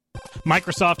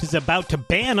Microsoft is about to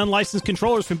ban unlicensed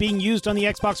controllers from being used on the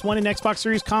Xbox One and Xbox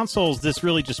Series consoles. This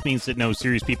really just means that no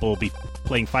serious people will be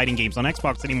playing fighting games on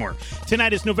Xbox anymore.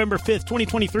 Tonight is November 5th,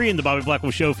 2023, and the Bobby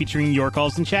Blackwell Show featuring your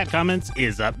calls and chat comments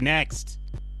is up next.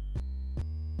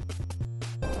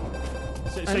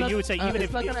 So you would say even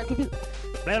if... Okay,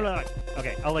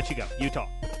 I'll let you go. You talk.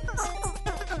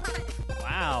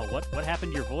 Wow, what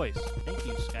happened to your voice? Thank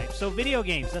you, Skype. So video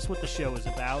games, that's what the show is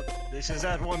about. This is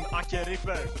that one Ake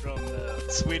Ripper from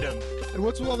Sweden. And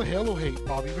what's with all the Halo hate,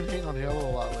 Bob? You've been hating on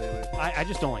Halo a lot lately. I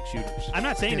just don't like shooters. I'm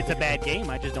not saying it's a bad game,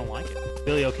 I just don't like it.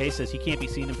 Billy OK says he can't be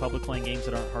seen in public playing games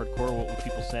that aren't hardcore. What would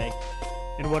people say?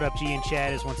 And What Up G and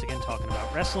Chad is once again talking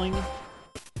about wrestling.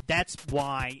 That's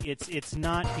why it's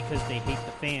not because they hate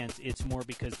the fans, it's more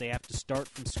because they have to start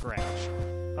from scratch.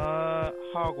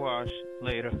 Hogwash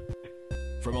later.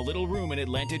 From a little room in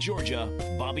Atlanta, Georgia,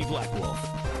 Bobby Blackwolf.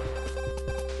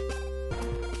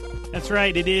 That's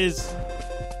right, it is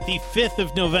the 5th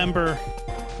of November,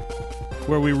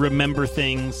 where we remember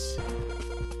things.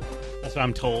 That's what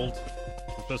I'm told.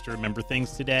 We're supposed to remember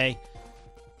things today.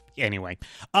 Anyway,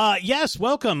 yes,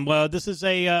 welcome. This is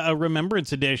a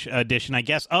remembrance edition, I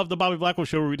guess, of the Bobby Blackwell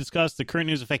Show, where we discuss the current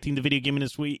news affecting the video game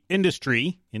industry,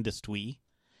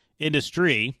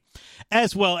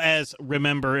 as well as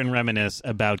remember and reminisce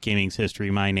about gaming's history.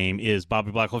 My name is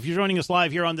Bobby Blackwell. If you're joining us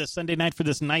live here on this Sunday night for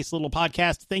this nice little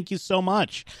podcast, thank you so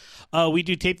much. We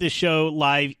do tape this show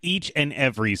live each and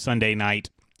every Sunday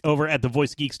night over at the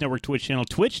Voice of Geeks Network Twitch channel,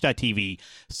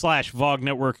 twitch.tv/VOG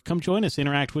Network. Come join us,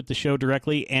 interact with the show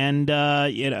directly, and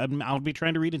I'll be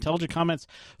trying to read intelligent comments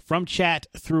from chat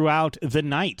throughout the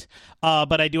night.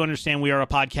 But I do understand we are a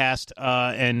podcast,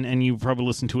 and you probably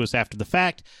listen to us after the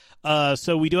fact.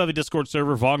 So we do have a Discord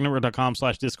server,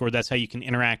 vognetwork.com/Discord. That's how you can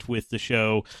interact with the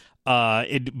show.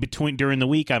 During the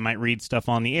week, I might read stuff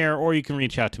on the air, or you can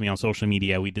reach out to me on social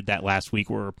media. We did that last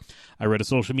week where I read a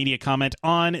social media comment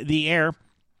on the air.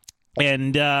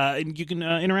 And you can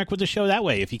interact with the show that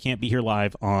way if you can't be here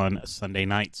live on Sunday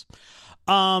nights.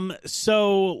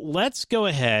 So let's go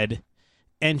ahead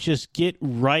and just get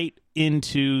right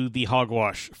into the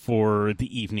hogwash for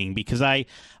the evening, because I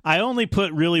only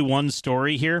put really one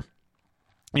story here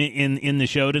in the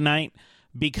show tonight,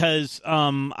 because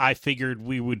I figured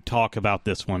we would talk about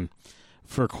this one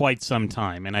for quite some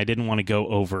time, and I didn't want to go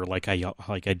over like I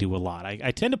do a lot.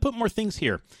 I tend to put more things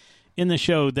here in the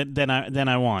show than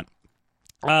I want.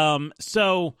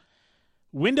 So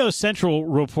Windows Central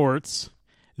reports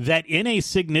that in a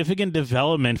significant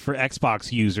development for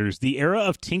Xbox users, the era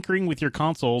of tinkering with your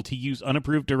console to use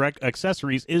unapproved direct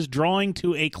accessories is drawing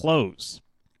to a close.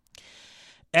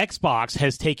 Xbox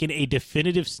has taken a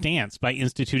definitive stance by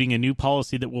instituting a new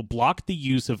policy that will block the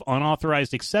use of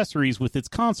unauthorized accessories with its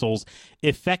consoles,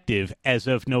 effective as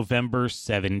of November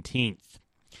 17th.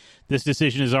 This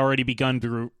decision has already begun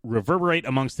to reverberate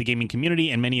amongst the gaming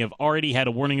community, and many have already had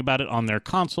a warning about it on their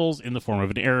consoles in the form of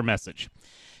an error message.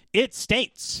 It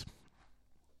states,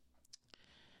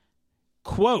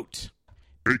 quote,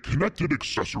 "A connected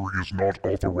accessory is not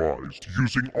authorized.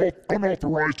 Using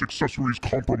unauthorized accessories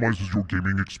compromises your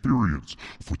gaming experience.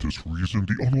 For this reason,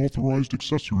 the unauthorized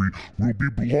accessory will be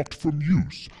blocked from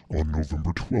use on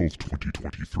November 12,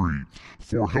 2023.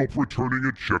 For help returning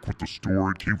it, check with the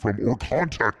store it came from or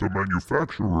contact the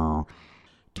manufacturer.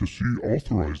 To see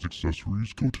authorized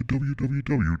accessories, go to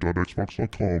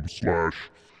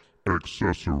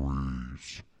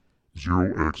www.xbox.com/accessories.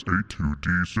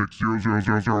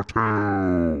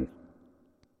 0x82D60002.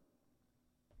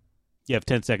 You have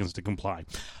 10 seconds to comply.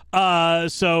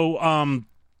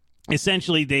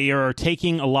 Essentially, they are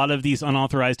taking a lot of these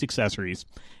unauthorized accessories,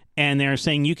 and they're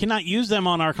saying you cannot use them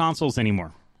on our consoles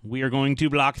anymore. We are going to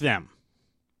block them.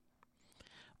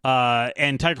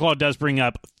 And Tiger Claw does bring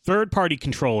up third-party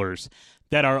controllers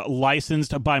that are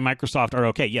licensed by Microsoft are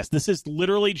okay. Yes, this is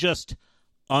literally just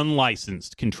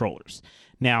unlicensed controllers.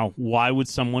 Now, why would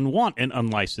someone want an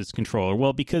unlicensed controller?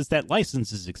 Well, because that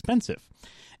license is expensive.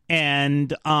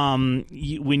 And when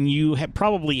you when you're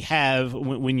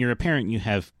a parent, you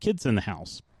have kids in the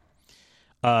house,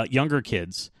 younger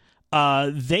kids,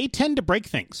 they tend to break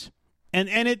things.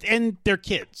 And they're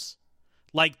kids.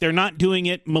 Like, they're not doing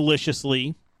it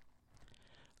maliciously.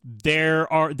 They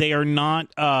are not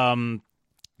they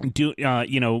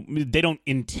don't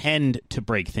intend to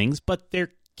break things, but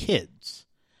they're kids.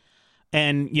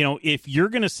 And, if you're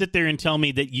going to sit there and tell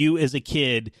me that you as a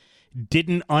kid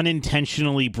didn't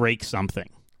unintentionally break something,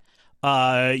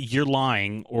 you're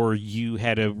lying, or you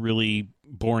had a really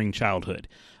boring childhood.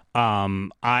 A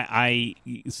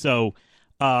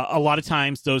lot of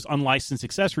times those unlicensed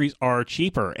accessories are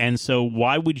cheaper. And so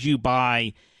why would you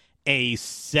buy a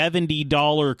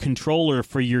 $70 controller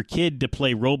for your kid to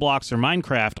play Roblox or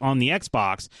Minecraft on the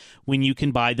Xbox when you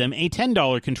can buy them a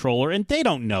 $10 controller, and they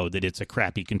don't know that it's a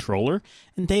crappy controller,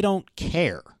 and they don't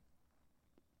care.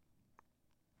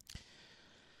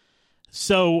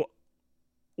 So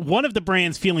one of the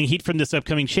brands feeling heat from this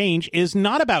upcoming change is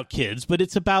not about kids, but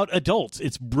it's about adults.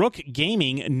 It's Brook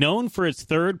Gaming, known for its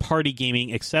third-party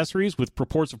gaming accessories, with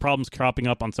reports of problems cropping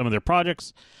up on some of their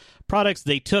products.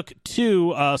 They took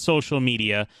to social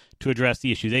media to address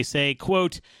the issue. They say,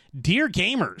 quote, "Dear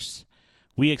gamers,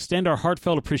 we extend our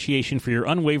heartfelt appreciation for your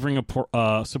unwavering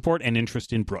support and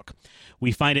interest in Brook.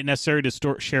 We find it necessary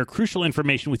to share crucial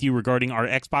information with you regarding our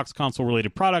Xbox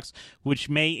console-related products, which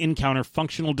may encounter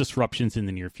functional disruptions in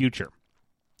the near future.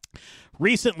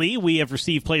 Recently, we have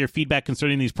received player feedback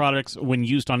concerning these products when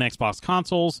used on Xbox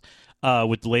consoles,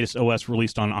 with the latest OS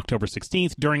released on October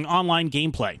 16th during online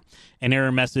gameplay. An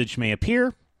error message may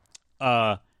appear.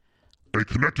 A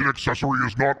connected accessory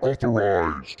is not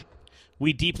authorized.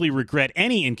 We deeply regret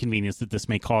any inconvenience that this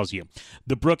may cause you.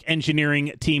 The Brook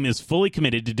engineering team is fully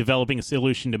committed to developing a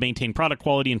solution to maintain product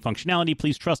quality and functionality.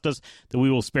 Please trust us that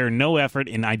we will spare no effort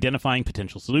in identifying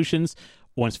potential solutions.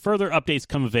 Once further updates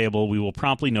come available, we will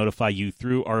promptly notify you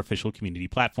through our official community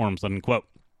platforms," unquote.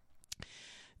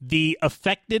 The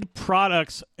affected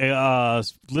products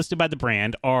listed by the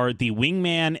brand are the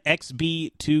Wingman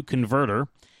XB2 converter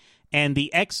and the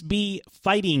XB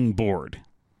fighting board.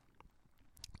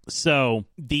 So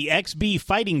the XB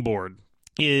fighting board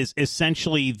is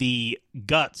essentially the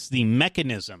guts, the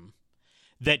mechanism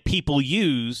that people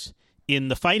use in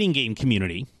the fighting game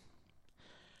community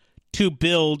to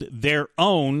build their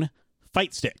own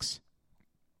fight sticks.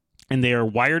 And they are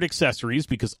wired accessories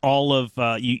because all of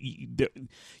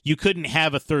you couldn't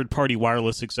have a third-party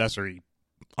wireless accessory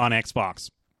on Xbox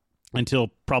until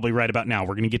probably right about now.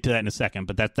 We're going to get to that in a second,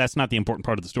 but that's not the important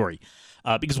part of the story.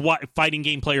 Because fighting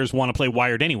game players want to play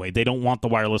wired anyway. They don't want the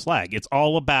wireless lag. It's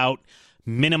all about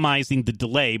minimizing the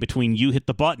delay between you hit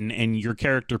the button and your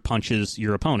character punches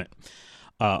your opponent.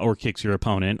 Or kicks your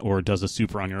opponent, or does a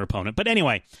super on your opponent. But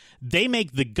anyway, they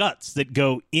make the guts that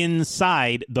go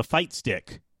inside the fight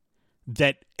stick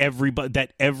that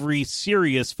every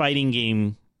serious fighting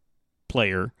game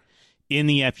player in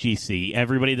the FGC,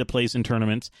 everybody that plays in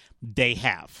tournaments, they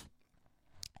have.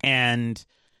 And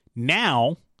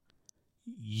now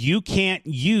you can't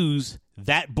use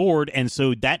that board, and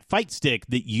so that fight stick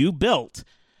that you built,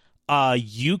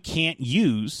 you can't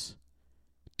use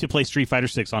to play Street Fighter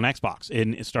 6 on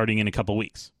Xbox starting in a couple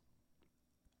weeks.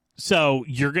 So what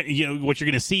you're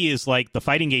going to see is like the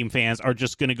fighting game fans are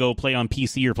just going to go play on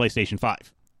PC or PlayStation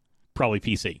 5, probably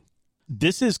PC.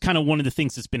 This is kind of one of the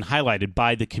things that's been highlighted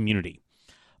by the community.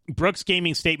 Brook's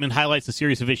gaming statement highlights a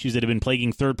series of issues that have been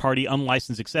plaguing third-party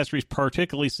unlicensed accessories,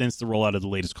 particularly since the rollout of the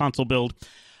latest console build.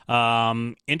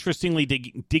 Interestingly,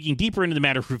 digging deeper into the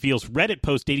matter reveals Reddit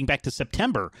posts dating back to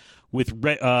September with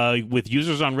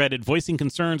users on Reddit voicing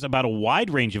concerns about a wide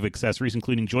range of accessories,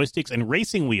 including joysticks and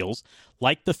racing wheels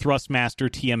like the Thrustmaster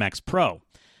TMX Pro.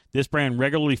 This brand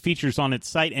regularly features on its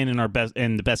site and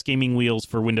in the best gaming wheels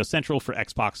for Windows Central for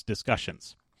Xbox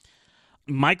discussions.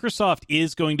 Microsoft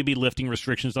is going to be lifting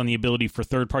restrictions on the ability for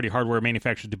third-party hardware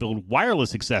manufacturers to build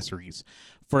wireless accessories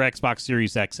for Xbox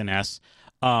Series X and S.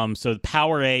 So the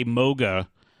PowerA Moga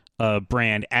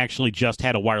brand actually just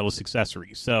had a wireless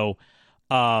accessory. So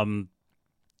excellent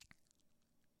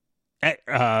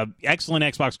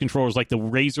Xbox controllers like the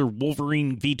Razer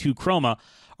Wolverine V2 Chroma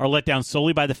are let down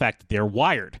solely by the fact that they're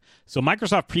wired. So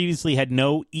Microsoft previously had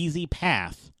no easy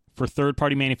path for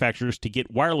third-party manufacturers to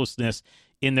get wirelessness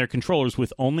in their controllers,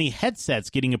 with only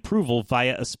headsets getting approval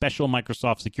via a special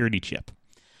Microsoft security chip.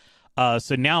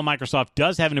 So now Microsoft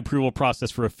does have an approval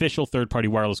process for official third-party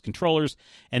wireless controllers,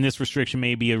 and this restriction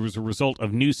may be as a result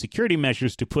of new security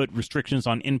measures to put restrictions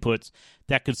on inputs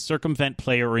that could circumvent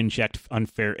play or inject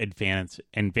unfair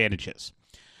advantages.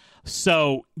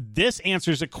 So this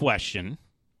answers a question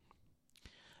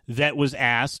that was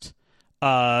asked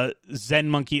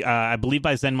ZenMonkey, I believe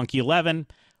by ZenMonkey 11.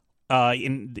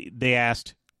 They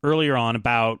asked earlier on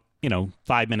about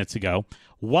 5 minutes ago,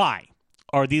 why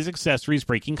are these accessories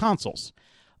breaking consoles?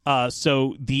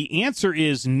 So the answer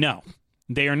is no.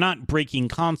 They are not breaking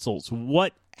consoles.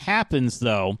 What happens,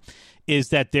 though, is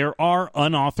that there are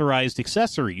unauthorized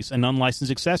accessories and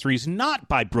unlicensed accessories, not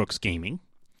by Brooks Gaming,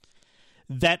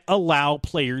 that allow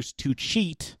players to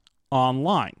cheat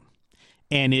online.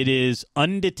 And it is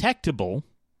undetectable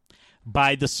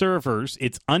by the servers.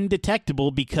 It's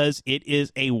undetectable because it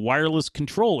is a wireless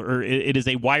controller. Or it is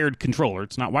a wired controller.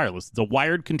 It's not wireless. It's a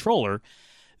wired controller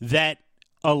that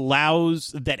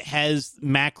that has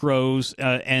macros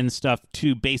and stuff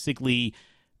to basically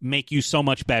make you so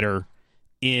much better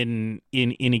in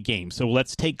a game. So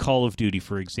let's take Call of Duty,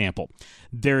 for example.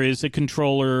 There is a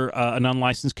controller, an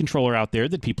unlicensed controller out there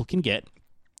that people can get,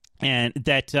 and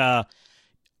that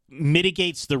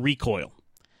mitigates the recoil.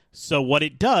 So what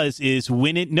it does is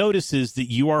when it notices that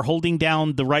you are holding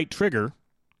down the right trigger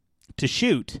to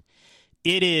shoot,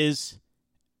 it is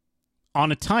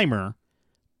on a timer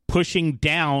pushing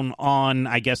down on,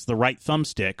 I guess, the right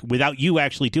thumbstick without you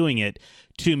actually doing it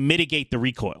to mitigate the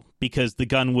recoil, because the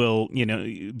gun will,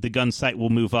 the gun sight will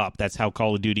move up. That's how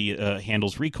Call of Duty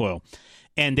handles recoil.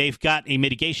 And they've got a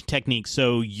mitigation technique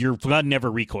so your gun never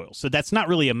recoils. So that's not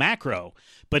really a macro,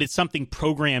 but it's something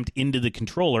programmed into the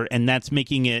controller, and that's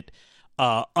making it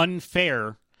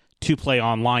unfair to play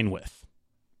online with.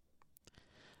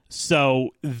 So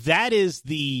that is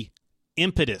the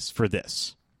impetus for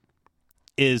this,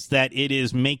 is that it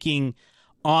is making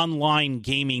online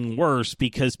gaming worse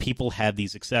because people have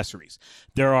these accessories.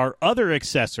 There are other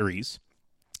accessories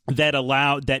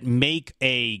that make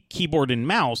a keyboard and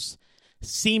mouse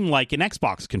seem like an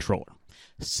Xbox controller.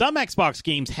 Some Xbox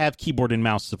games have keyboard and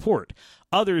mouse support.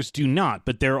 Others do not,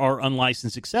 but there are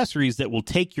unlicensed accessories that will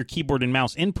take your keyboard and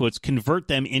mouse inputs, convert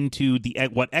them into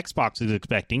what Xbox is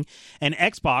expecting, and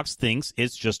Xbox thinks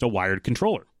it's just a wired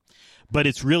controller. But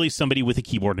it's really somebody with a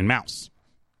keyboard and mouse.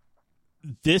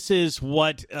 This is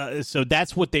so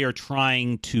that's what they are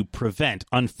trying to prevent.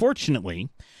 Unfortunately,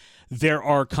 there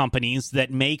are companies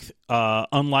that make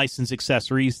unlicensed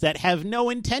accessories that have no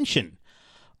intention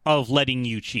of letting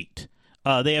you cheat.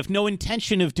 They have no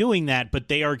intention of doing that, but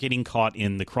they are getting caught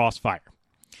in the crossfire.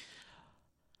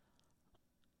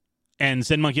 And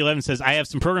ZenMonkey11 says, I have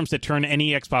some programs that turn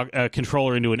any Xbox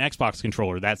controller into an Xbox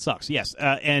controller. That sucks. Yes.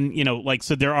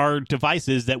 So there are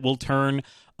devices that will turn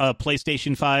a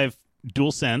PlayStation 5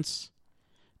 DualSense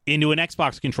into an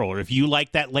Xbox controller. If you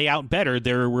like that layout better,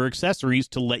 there were accessories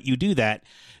to let you do that.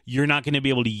 You're not going to be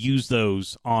able to use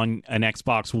those on an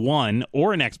Xbox One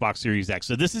or an Xbox Series X.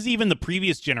 So this is even the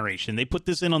previous generation. They put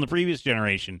this in on the previous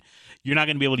generation. You're not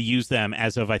going to be able to use them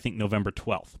as of, I think, November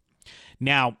 12th.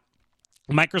 Now,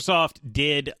 Microsoft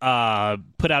did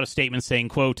put out a statement saying,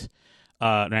 quote,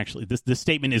 actually, this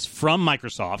statement is from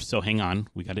Microsoft, so hang on.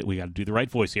 We got to do the right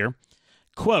voice here.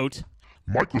 Quote,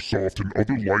 Microsoft and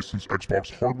other licensed Xbox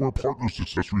hardware partners'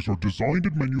 accessories are designed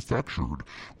and manufactured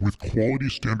with quality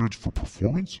standards for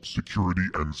performance, security,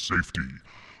 and safety.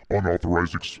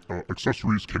 Unauthorized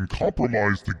accessories can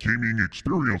compromise the gaming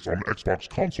experience on Xbox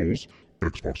consoles,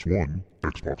 Xbox One,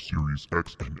 Xbox Series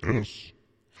X and S.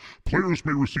 Players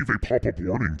may receive a pop-up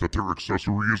warning that their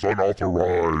accessory is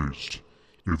unauthorized.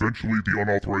 Eventually, the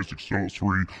unauthorized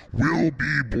accessory will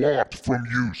be blocked from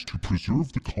use to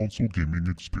preserve the console gaming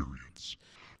experience.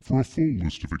 For a full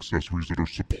list of accessories that are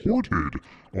supported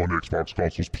on Xbox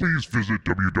consoles, please visit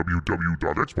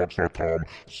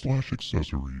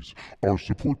www.xbox.com/accessories. Our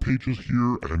support pages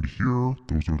here and here,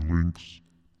 those are links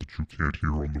that you can't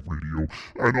hear on the radio,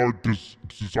 and are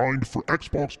designed for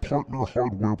Xbox Partner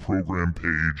Hardware Program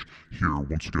page here.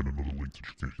 Once again, another link that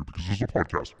you can't hear because this is a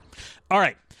podcast. All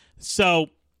right. So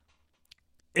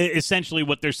essentially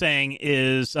what they're saying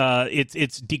is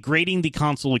it's degrading the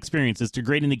console experience. It's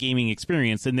degrading the gaming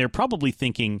experience. And they're probably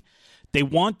thinking they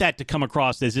want that to come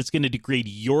across as it's going to degrade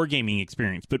your gaming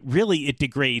experience. But really, it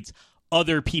degrades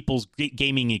other people's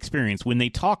gaming experience. When they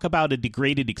talk about a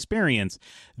degraded experience,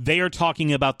 they are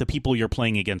talking about the people you're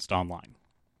playing against online.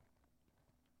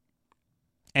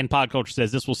 And Podculture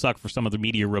says this will suck for some of the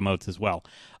media remotes as well.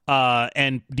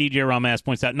 And DJ Ramas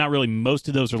points out, not really. Most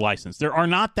of those are licensed. There are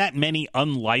not that many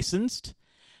unlicensed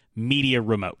media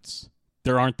remotes.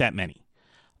 There aren't that many.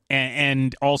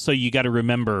 And also, you got to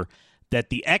remember that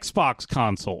the Xbox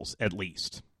consoles, at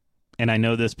least, and I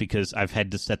know this because I've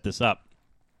had to set this up,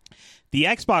 the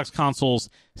Xbox consoles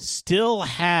still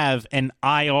have an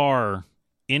IR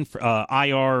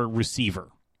receiver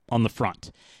on the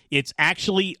front. It's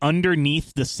actually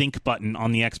underneath the sync button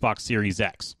on the Xbox Series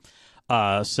X.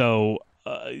 So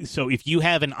if you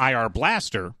have an IR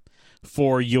blaster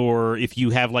if you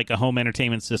have like a home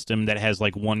entertainment system that has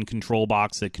like one control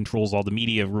box that controls all the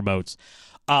media remotes,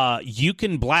 you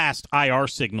can blast IR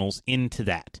signals into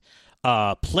that.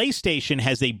 PlayStation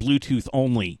has a Bluetooth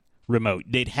only remote.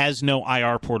 It has no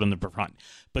IR port on the front.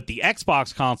 But the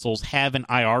Xbox consoles have an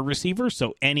IR receiver,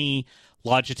 so any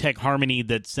Logitech Harmony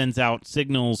that sends out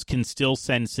signals can still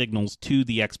send signals to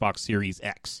the Xbox Series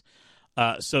X.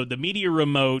 So the media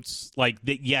remotes,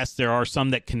 yes, there are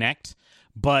some that connect,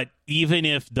 but even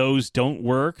if those don't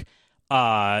work,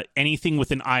 anything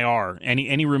with an IR,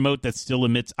 any remote that still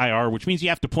emits IR, which means you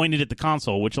have to point it at the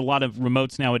console, which a lot of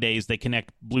remotes nowadays, they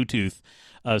connect Bluetooth,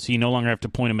 so you no longer have to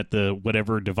point them at the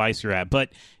whatever device you're at, but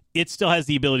it still has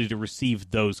the ability to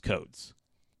receive those codes.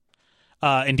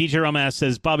 And DJ Romanas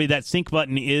says, Bobby, that sync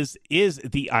button is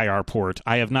the IR port.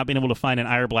 I have not been able to find an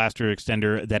IR blaster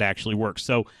extender that actually works.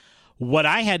 So what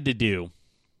I had to do,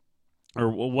 or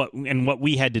what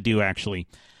we had to do actually,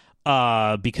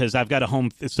 because I've got a home,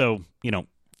 so,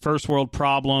 first world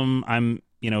problem. I'm,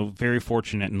 very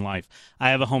fortunate in life.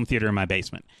 I have a home theater in my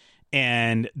basement.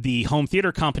 And the home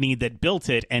theater company that built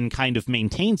it and kind of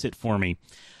maintains it for me,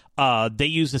 they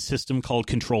use a system called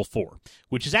Control 4,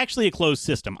 which is actually a closed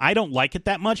system. I don't like it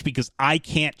that much because I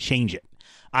can't change it.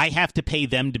 I have to pay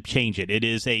them to change it. It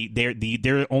is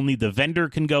they're only the vendor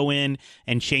can go in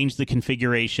and change the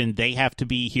configuration. They have to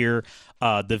be here.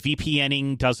 The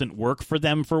VPNing doesn't work for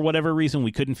them for whatever reason.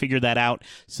 We couldn't figure that out.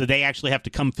 So they actually have to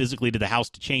come physically to the house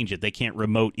to change it. They can't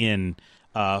remote in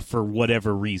for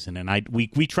whatever reason. And we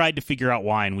tried to figure out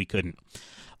why, and we couldn't.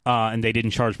 And they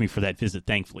didn't charge me for that visit,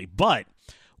 thankfully. But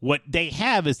what they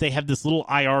have is they have this little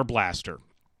IR blaster.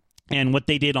 And what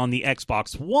they did on the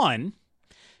Xbox One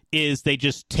is they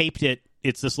just taped it.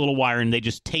 It's this little wire, and they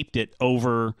just taped it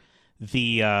over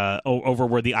the over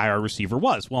where the IR receiver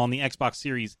was. Well, on the Xbox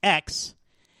Series X,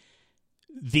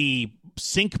 the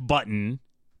sync button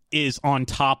is on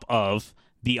top of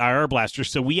the IR blaster,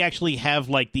 so we actually have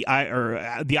like the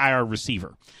IR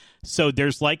receiver. So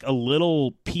there's like a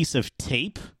little piece of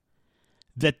tape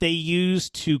that they use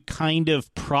to kind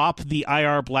of prop the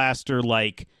IR blaster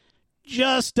like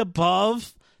just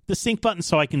above the sync button,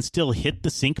 so I can still hit the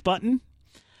sync button,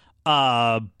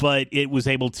 but it was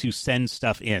able to send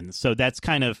stuff in. So that's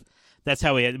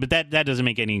how we. But that doesn't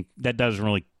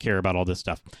really care about all this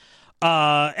stuff.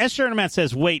 S. Matt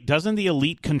says, wait, doesn't the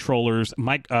Elite controllers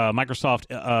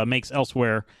Microsoft makes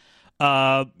elsewhere,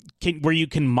 where you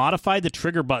can modify the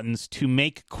trigger buttons to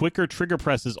make quicker trigger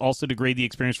presses, also degrade the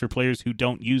experience for players who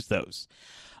don't use those?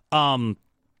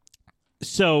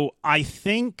 So I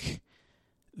think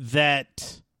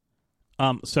that.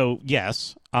 So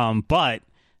yes, but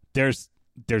there's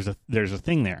a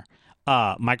thing there.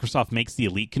 Microsoft makes the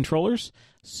Elite controllers,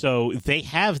 so they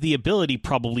have the ability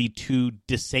probably to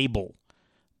disable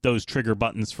those trigger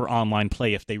buttons for online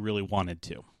play if they really wanted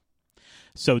to.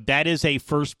 So that is a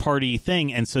first-party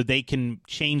thing, and so they can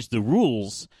change the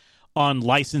rules on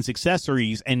licensed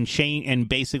accessories and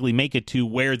basically make it to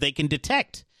where they can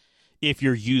detect if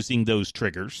you're using those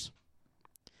triggers.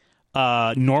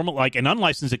 Normal, like an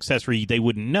unlicensed accessory, they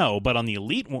wouldn't know, but on the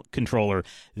Elite controller,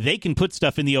 they can put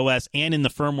stuff in the OS and in the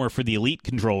firmware for the Elite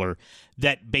controller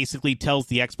that basically tells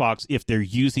the Xbox if they're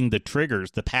using the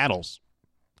triggers, the paddles,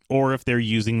 or if they're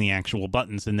using the actual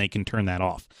buttons, and they can turn that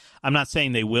off. I'm not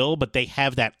saying they will, but they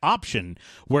have that option,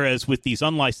 whereas with these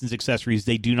unlicensed accessories,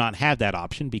 they do not have that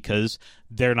option because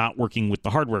they're not working with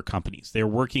the hardware companies. They're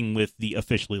working with the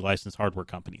officially licensed hardware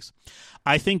companies.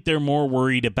 I think they're more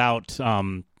worried about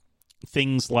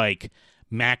things like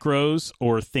macros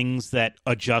or things that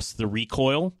adjust the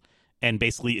recoil and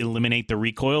basically eliminate the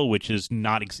recoil, which is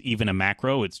not even a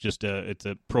macro. It's just it's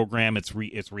a program. It's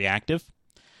reactive.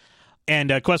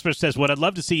 And Questbridge says, what I'd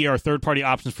love to see are third-party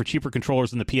options for cheaper controllers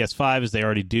than the PS5, as they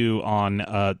already do on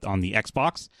the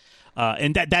Xbox.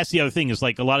 And that's the other thing, is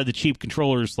like a lot of the cheap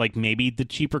controllers, like maybe the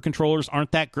cheaper controllers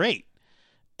aren't that great.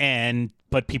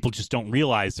 But people just don't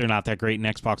realize they're not that great,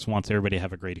 and Xbox wants everybody to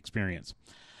have a great experience.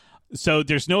 So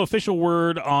there's no official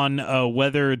word on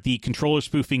whether the controller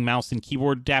spoofing mouse and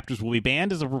keyboard adapters will be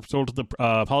banned as a result of the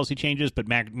policy changes, but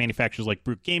manufacturers like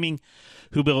Brute Gaming,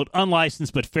 who build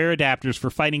unlicensed but fair adapters for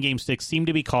fighting game sticks, seem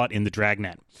to be caught in the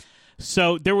dragnet.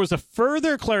 So there was a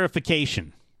further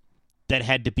clarification that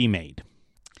had to be made,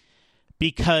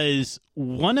 because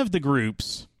one of the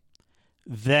groups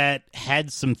that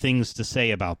had some things to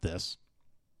say about this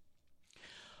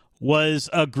was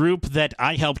a group that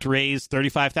I helped raise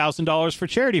 $35,000 for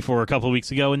charity for a couple of weeks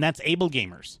ago, and that's Able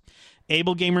Gamers.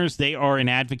 Able Gamers, they are an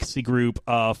advocacy group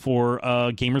for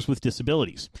gamers with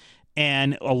disabilities.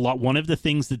 And one of the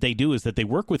things that they do is that they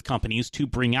work with companies to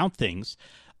bring out things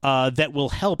that will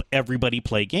help everybody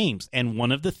play games. And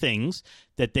one of the things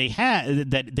that they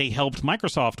helped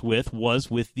Microsoft with was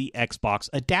with the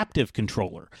Xbox Adaptive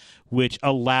Controller, which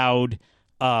allowed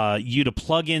you to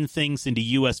plug in things into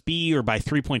USB or by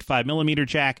 3.5 millimeter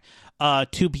jack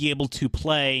to be able to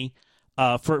play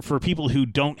for people who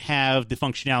don't have the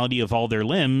functionality of all their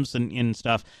limbs and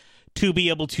stuff, to be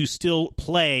able to still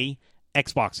play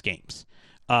Xbox games.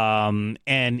 And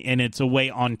it's a way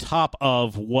on top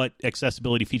of what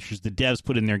accessibility features the devs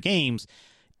put in their games,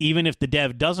 even if the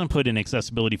dev doesn't put in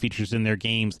accessibility features in their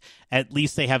games, at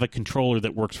least they have a controller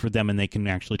that works for them and they can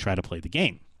actually try to play the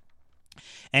game.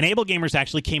 And Able Gamers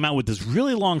actually came out with this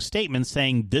really long statement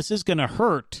saying this is going to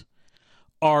hurt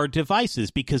our devices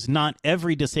because not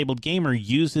every disabled gamer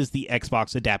uses the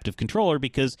Xbox adaptive controller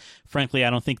because, frankly,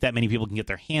 I don't think that many people can get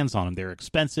their hands on them. They're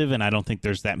expensive, and I don't think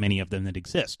there's that many of them that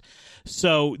exist.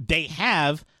 So they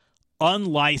have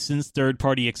unlicensed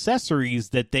third-party accessories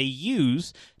that they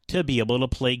use to be able to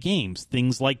play games.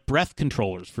 Things like breath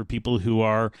controllers for people who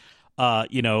are,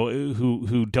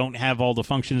 who don't have all the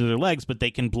functions of their legs, but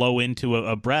they can blow into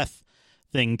a breath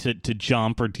thing to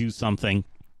jump or do something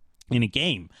in a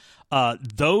game.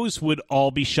 Those would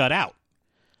all be shut out.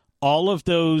 All of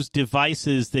those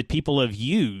devices that people have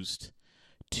used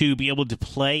to be able to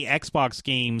play Xbox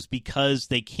games because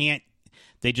they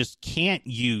just can't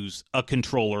use a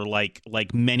controller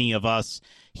like many of us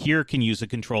here can use a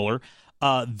controller.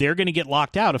 They're going to get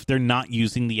locked out if they're not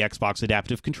using the Xbox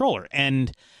adaptive controller.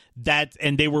 And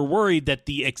they were worried that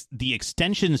the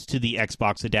extensions to the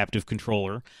Xbox adaptive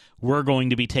controller were going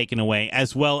to be taken away,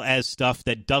 as well as stuff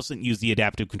that doesn't use the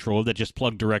adaptive controller that just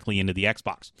plug directly into the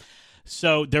Xbox.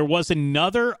 So there was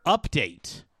another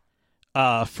update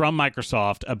from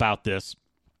Microsoft about this,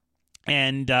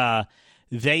 and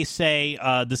they say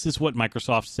this is what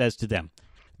Microsoft says to them.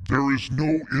 There is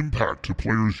no impact to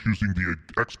players using the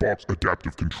Xbox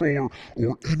Adaptive Controller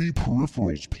or any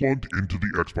peripherals plugged into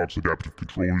the Xbox Adaptive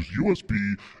Controller's USB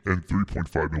and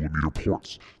 3.5mm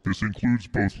ports. This includes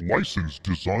both licensed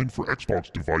designed for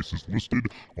Xbox devices listed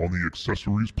on the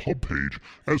accessories pub page,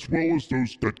 as well as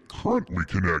those that currently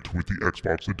connect with the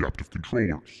Xbox Adaptive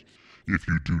Controllers. If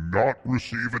you do not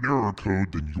receive an error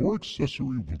code, then your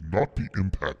accessory will not be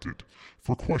impacted.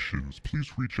 For questions,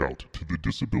 please reach out to the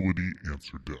Disability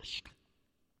Answer Desk.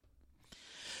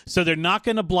 So they're not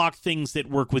going to block things that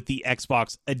work with the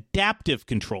Xbox adaptive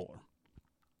controller.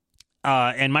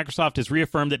 And Microsoft has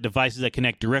reaffirmed that devices that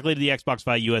connect directly to the Xbox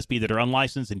via USB that are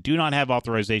unlicensed and do not have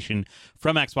authorization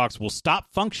from Xbox will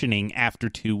stop functioning after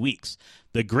 2 weeks.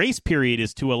 The grace period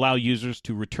is to allow users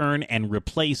to return and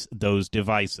replace those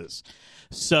devices.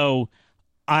 So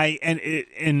I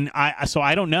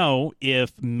don't know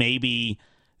if maybe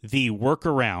the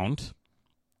workaround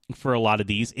for a lot of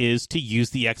these is to use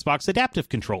the Xbox adaptive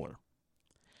controller.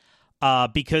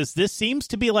 Because this seems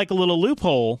to be like a little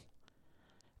loophole.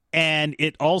 And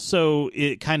it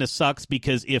kind of sucks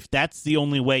because if that's the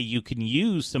only way you can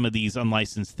use some of these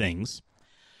unlicensed things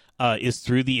is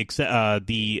through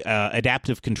the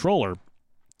adaptive controller,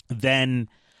 then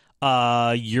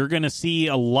you're going to see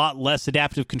a lot less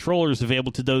adaptive controllers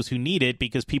available to those who need it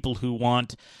because people who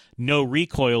want no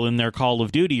recoil in their Call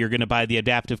of Duty are going to buy the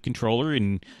adaptive controller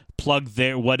and plug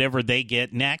whatever they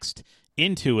get next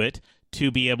into it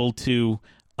to be able to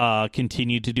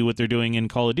continue to do what they're doing in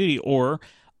Call of Duty. Or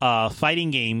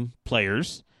fighting game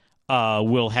players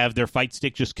will have their fight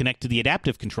stick just connect to the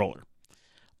adaptive controller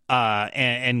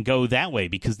and go that way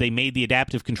because they made the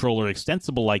adaptive controller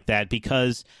extensible like that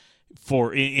because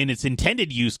in its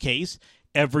intended use case,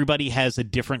 everybody has a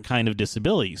different kind of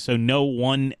disability. So no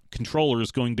one controller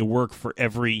is going to work for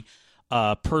every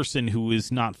person who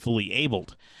is not fully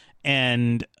abled.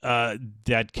 And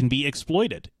that can be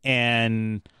exploited.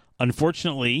 And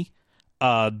unfortunately,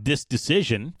 this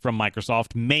decision from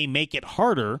Microsoft may make it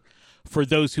harder for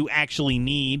those who actually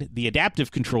need the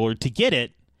adaptive controller to get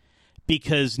it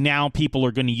because now people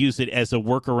are going to use it as a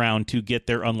workaround to get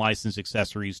their unlicensed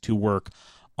accessories to work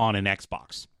on an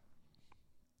Xbox.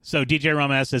 So DJ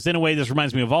Ramas says, in a way, this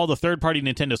reminds me of all the third-party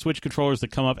Nintendo Switch controllers that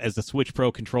come up as the Switch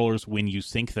Pro controllers when you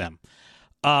sync them.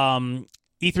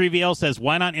 E3VL says,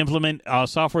 why not implement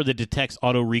software that detects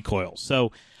auto recoil?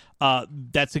 So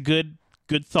that's a good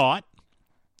thought.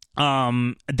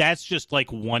 That's just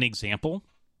like one example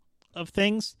of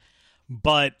things,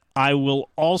 but I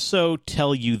will also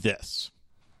tell you this.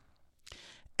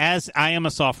 As I am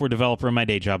a software developer in my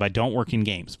day job, I don't work in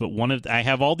games, but I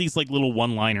have all these like little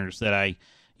one-liners that I,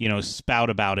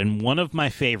 spout about, and one of my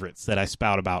favorites that I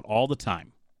spout about all the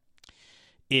time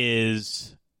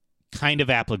is kind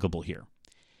of applicable here.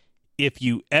 If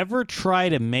you ever try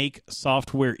to make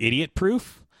software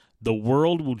idiot-proof, the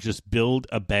world will just build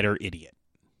a better idiot.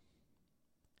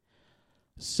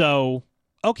 So,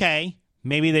 okay,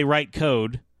 maybe they write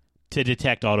code to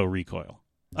detect auto recoil.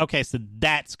 Okay, so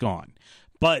that's gone.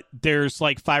 But there's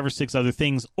like 5 or 6 other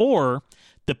things, or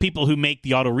the people who make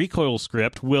the auto recoil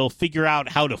script will figure out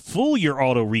how to fool your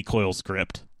auto recoil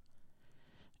script,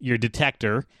 your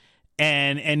detector,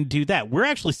 and do that. We're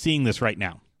actually seeing this right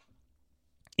now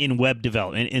in web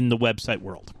development, in the website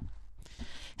world.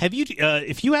 Have you,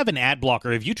 if you have an ad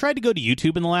blocker, have you tried to go to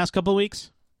YouTube in the last couple of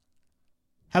weeks?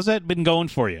 How's that been going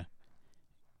for you?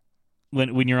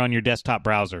 When you're on your desktop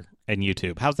browser and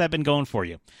YouTube, how's that been going for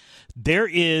you? There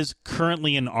is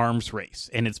currently an arms race,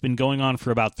 and it's been going on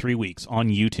for about 3 weeks on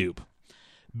YouTube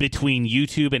between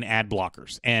YouTube and ad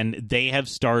blockers, and they have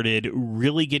started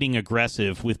really getting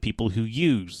aggressive with people who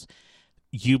use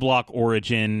uBlock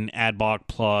Origin, AdBlock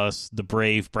Plus, the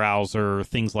Brave browser,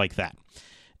 things like that.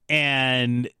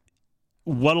 And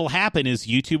what'll happen is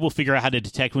YouTube will figure out how to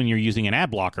detect when you're using an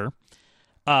ad blocker.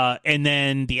 And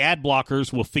then the ad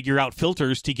blockers will figure out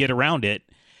filters to get around it,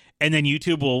 and then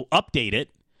YouTube will update it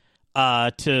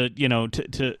and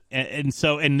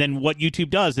then what YouTube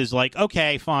does is like,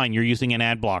 okay, fine, you're using an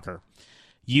ad blocker.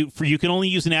 You can only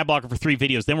use an ad blocker for 3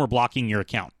 videos, then we're blocking your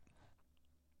account.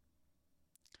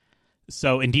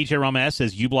 So, and DJ Rama S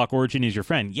says uBlock Origin is your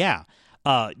friend. Yeah.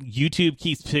 YouTube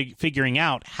keeps figuring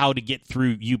out how to get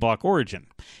through uBlock Origin,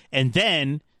 and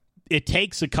then it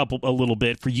takes a little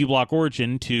bit for uBlock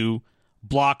Origin to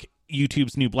block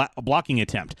YouTube's new blocking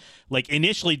attempt. Like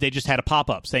initially, they just had a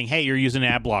pop-up saying, "Hey, you're using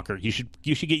an ad blocker. You should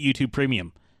get YouTube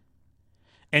Premium."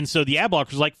 And so the ad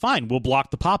blocker's like, "Fine, we'll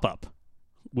block the pop-up.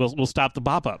 We'll stop the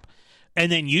pop-up."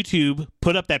 And then YouTube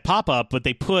put up that pop-up, but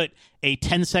they put a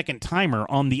 10-second timer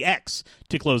on the X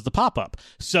to close the pop-up.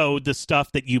 So the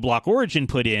stuff that uBlock Origin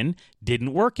put in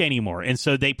didn't work anymore, and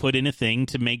so they put in a thing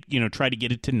to make try to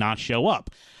get it to not show up.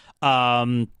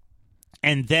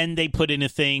 And then they put in a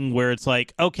thing where it's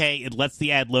like, okay, it lets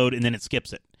the ad load and then it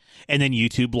skips it. And then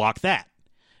YouTube blocked that.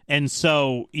 And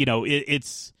so,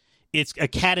 it's a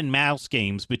cat and mouse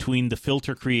games between the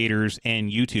filter creators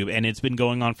and YouTube. And it's been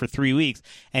going on for 3 weeks,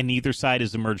 and neither side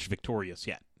has emerged victorious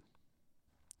yet.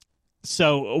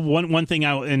 So one thing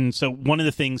one of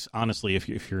the things, honestly, if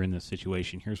you're in this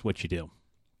situation, here's what you do.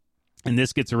 And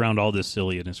this gets around all this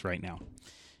silliness right now.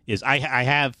 Is I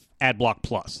have AdBlock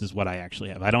Plus is what I actually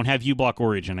have. I don't have uBlock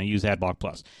Origin. I use AdBlock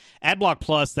Plus. AdBlock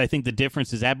Plus, I think the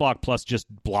difference is AdBlock Plus just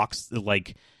blocks,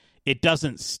 it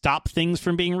doesn't stop things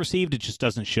from being received. It just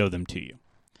doesn't show them to you.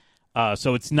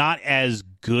 So it's not as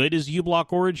good as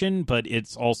uBlock Origin, but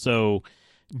it's also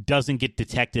doesn't get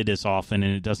detected as often,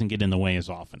 and it doesn't get in the way as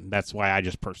often. That's why I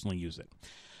just personally use it.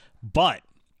 But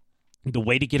the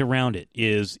way to get around it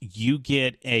is you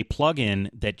get a plugin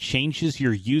that changes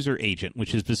your user agent,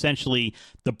 which is essentially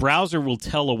the browser will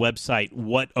tell a website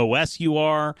what OS you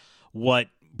are, what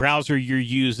browser you're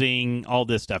using, all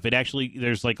this stuff.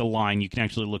 There's like a line, you can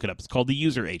actually look it up. It's called the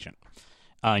user agent.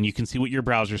 And you can see what your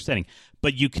browser is setting.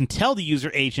 But you can tell the user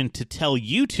agent to tell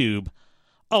YouTube,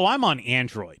 oh, I'm on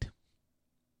Android.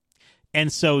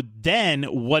 And so then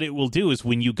what it will do is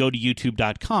when you go to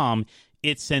youtube.com,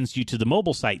 it sends you to the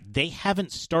mobile site. They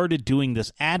haven't started doing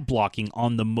this ad blocking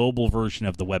on the mobile version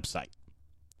of the website.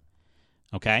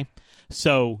 Okay?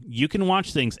 So you can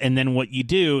watch things, and then what you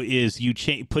do is you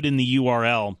put in the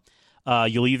URL.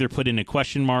 You'll either put in a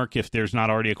question mark if there's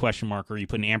not already a question mark, or you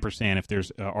put an ampersand if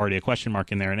there's already a question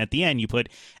mark in there. And at the end, you put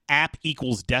app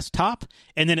equals desktop,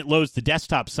 and then it loads the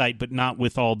desktop site, but not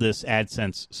with all this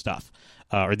AdSense stuff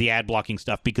or the ad blocking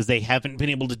stuff, because they haven't been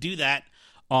able to do that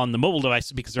on the mobile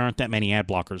devices because there aren't that many ad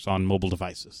blockers on mobile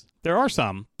devices. There are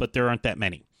some, but there aren't that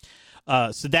many.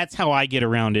 So that's how I get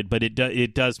around it, but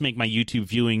it does make my YouTube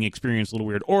viewing experience a little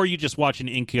weird. Or you just watch an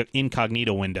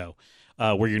incognito window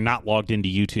where you're not logged into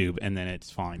YouTube, and then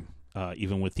it's fine,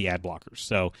 even with the ad blockers.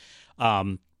 So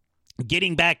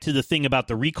getting back to the thing about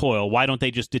the recoil, why don't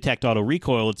they just detect auto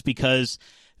recoil? It's because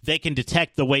they can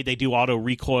detect the way they do auto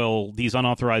recoil. These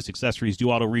unauthorized accessories do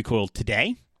auto recoil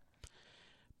today,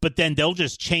 but then they'll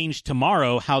just change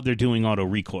tomorrow how they're doing auto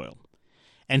recoil.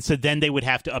 And so then they would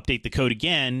have to update the code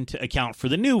again to account for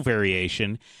the new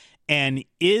variation. And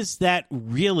is that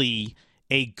really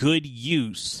a good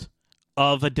use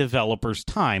of a developer's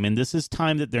time? And this is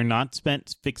time that they're not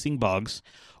spent fixing bugs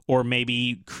or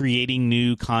maybe creating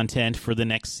new content for the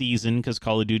next season, because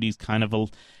Call of Duty's kind of,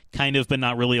 but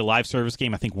not really a live service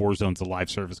game. I think Warzone's a live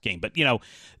service game. But,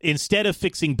 instead of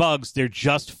fixing bugs, they're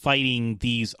just fighting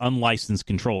these unlicensed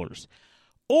controllers.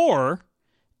 Or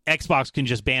Xbox can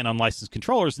just ban unlicensed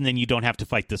controllers, and then you don't have to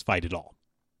fight this fight at all.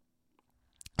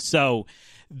 So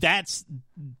that's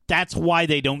why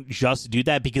they don't just do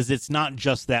that, because it's not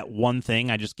just that one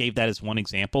thing. I just gave that as one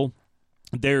example.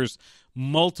 There's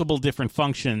multiple different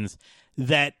functions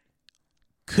that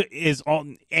is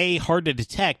A, hard to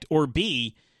detect, or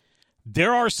B,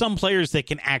 there are some players that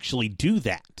can actually do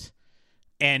that.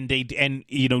 And then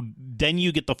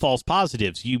you get the false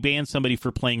positives. You ban somebody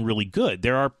for playing really good.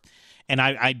 There are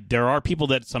people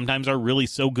that sometimes are really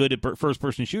so good at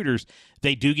first-person shooters,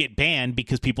 they do get banned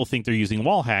because people think they're using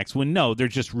wall hacks, when no, they're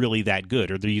just really that good,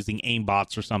 or they're using aim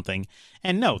bots or something.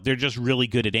 And no, they're just really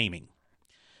good at aiming.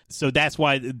 So that's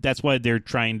why they're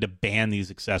trying to ban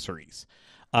these accessories.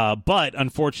 But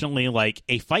unfortunately, like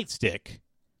a fight stick,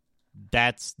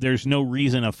 there's no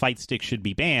reason a fight stick should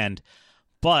be banned.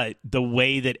 But the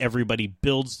way that everybody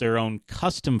builds their own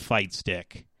custom fight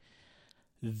stick,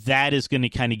 that is going to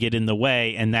kind of get in the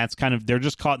way, and they're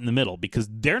just caught in the middle because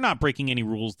they're not breaking any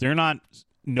rules.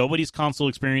 Nobody's console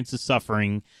experience is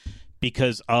suffering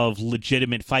because of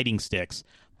legitimate fighting sticks,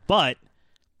 but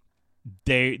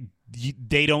they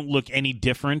don't look any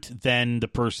different than the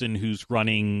person who's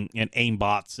running an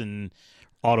aimbots and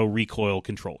auto recoil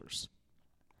controllers.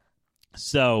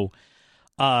 So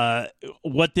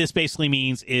what this basically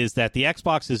means is that the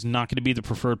Xbox is not going to be the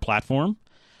preferred platform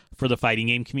for the fighting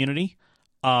game community.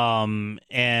 And,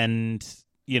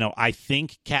 I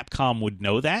think Capcom would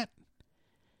know that.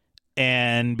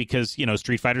 And because,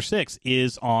 Street Fighter 6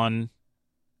 is on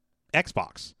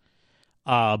Xbox.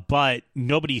 But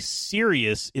nobody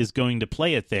serious is going to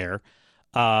play it there.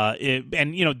 There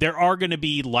are going to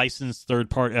be licensed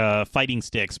third-party fighting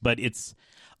sticks, but it's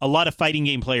a lot of fighting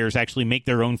game players actually make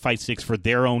their own fight sticks for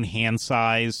their own hand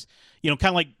size. Kind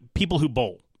of like people who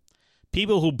bowl.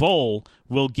 People who bowl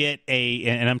will get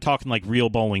and I'm talking like real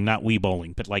bowling, not Wii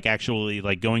bowling, but like actually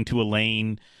like going to a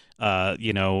lane,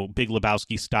 Big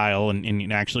Lebowski style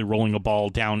and actually rolling a ball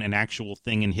down an actual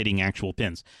thing and hitting actual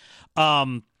pins.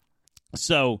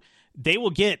 So they will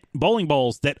get bowling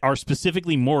balls that are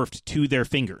specifically morphed to their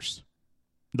fingers.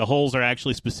 The holes are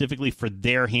actually specifically for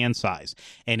their hand size,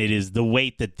 and it is the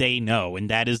weight that they know, and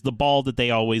that is the ball that they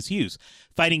always use.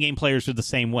 Fighting game players are the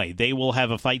same way. They will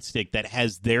have a fight stick that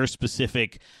has their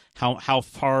specific how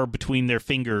far between their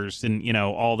fingers and,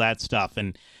 all that stuff,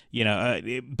 and,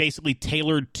 basically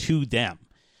tailored to them.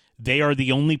 They are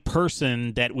the only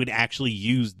person that would actually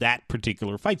use that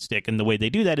particular fight stick, and the way they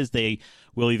do that is they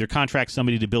will either contract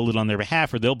somebody to build it on their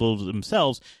behalf or they'll build it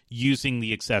themselves using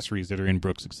the accessories that are in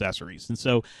Brooks Accessories. And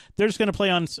so they're just going to play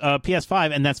on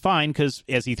PS5, and that's fine because,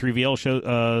 as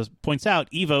E3VL points out,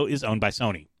 EVO is owned by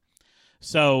Sony.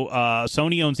 So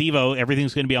Sony owns EVO.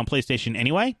 Everything's going to be on PlayStation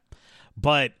anyway.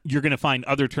 But you're going to find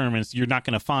other tournaments. You're not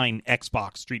going to find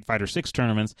Xbox Street Fighter 6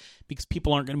 tournaments because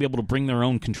people aren't going to be able to bring their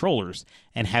own controllers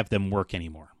and have them work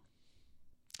anymore.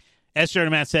 S.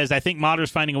 Matt says, I think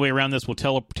modders finding a way around this will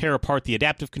tear apart the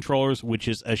adaptive controllers, which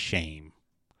is a shame.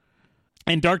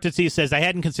 And Dark to See says, I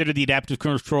hadn't considered the adaptive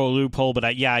controller loophole, but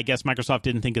I guess Microsoft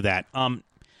didn't think of that.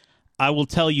 I will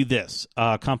tell you this.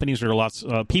 Companies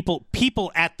are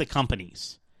people at the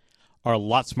companies are a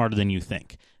lot smarter than you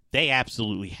think. They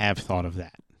absolutely have thought of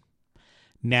that.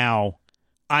 Now,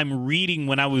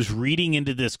 when I was reading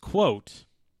into this quote,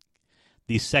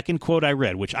 the second quote I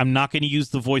read, which I'm not going to use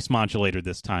the voice modulator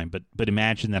this time, but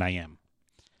imagine that I am.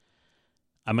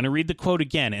 I'm going to read the quote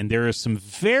again, and there is some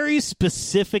very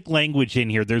specific language in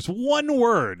here. There's one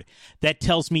word that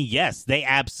tells me, yes, they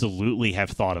absolutely have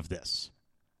thought of this.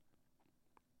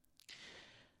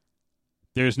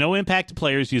 There's no impact to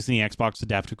players using the Xbox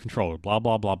adaptive controller, blah,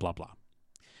 blah, blah, blah, blah.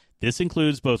 This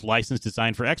includes both licensed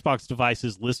designed for Xbox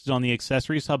devices listed on the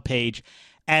Accessories Hub page,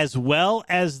 as well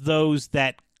as those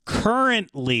that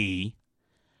currently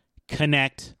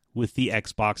connect with the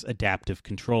Xbox adaptive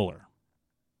controller.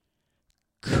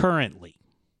 Currently.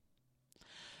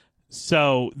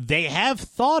 So they have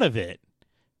thought of it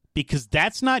because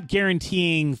that's not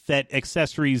guaranteeing that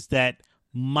accessories that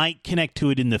might connect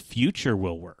to it in the future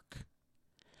will work.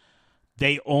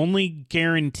 They only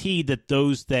guarantee that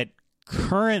those that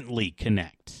currently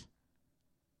connect.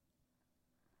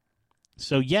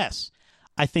 So yes,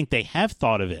 I think they have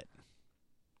thought of it.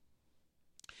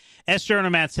 S.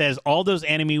 Matt says all those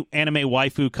anime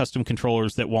waifu custom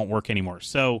controllers that won't work anymore.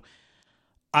 So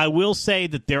I will say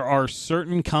that there are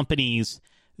certain companies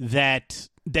that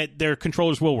their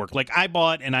controllers will work. Like I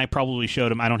bought, and I probably showed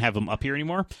them, I don't have them up here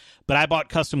anymore, but I bought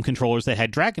custom controllers that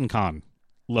had Dragon Con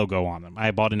logo on them.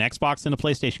 I bought an Xbox and a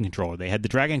PlayStation controller. They had the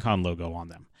Dragon Con logo on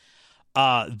them.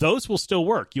 Those will still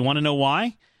work. You want to know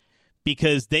why?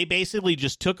 Because they basically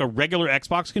just took a regular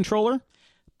Xbox controller,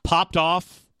 popped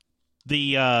off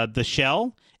the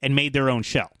shell, and made their own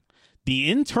shell.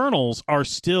 The internals are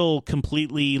still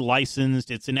completely licensed.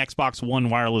 It's an Xbox One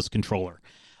wireless controller.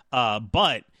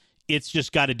 But it's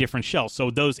just got a different shell.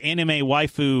 So those anime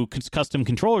waifu custom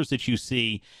controllers that you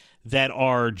see that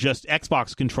are just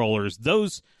Xbox controllers,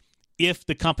 those, if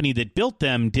the company that built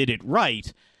them did it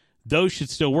right, those should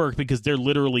still work because they're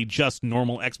literally just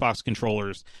normal Xbox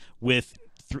controllers with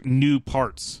new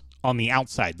parts on the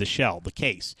outside, the shell, the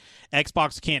case.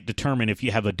 Xbox can't determine if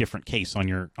you have a different case on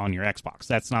your Xbox.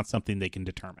 That's not something they can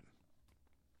determine.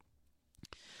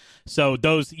 So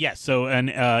those, yes. So and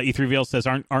E3Reveal says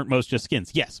aren't most just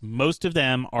skins? Yes, most of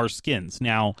them are skins.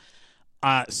 Now,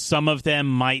 some of them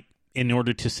might, in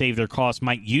order to save their costs,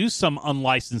 might use some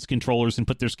unlicensed controllers and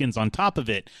put their skins on top of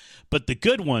it. But the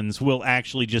good ones will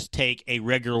actually just take a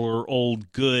regular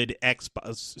old good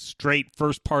Xbox, straight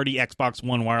first-party Xbox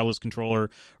One wireless controller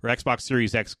or Xbox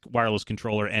Series X wireless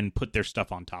controller and put their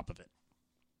stuff on top of it.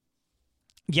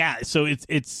 Yeah, so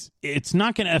it's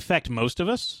not going to affect most of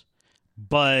us,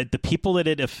 but the people that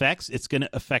it affects, it's going to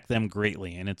affect them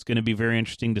greatly, and it's going to be very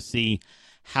interesting to see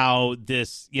how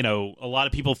this, a lot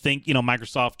of people think,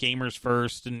 Microsoft gamers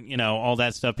first and, all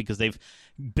that stuff because they've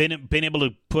been able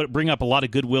to bring up a lot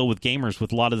of goodwill with gamers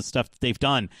with a lot of the stuff that they've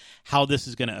done, how this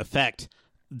is going to affect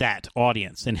that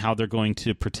audience and how they're going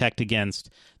to protect against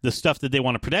the stuff that they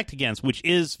want to protect against, which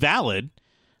is valid.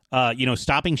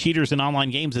 Stopping cheaters in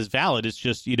online games is valid. It's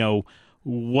just,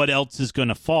 what else is going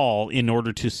to fall in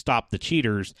order to stop the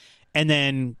cheaters? And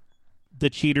then the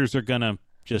cheaters are going to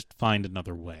just find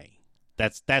another way.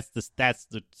 That's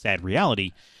the sad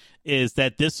reality, is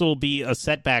that this will be a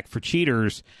setback for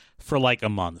cheaters for like a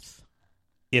month,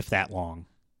 if that long.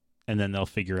 And then they'll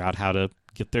figure out how to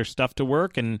get their stuff to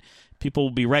work, and people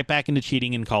will be right back into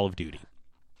cheating in Call of Duty.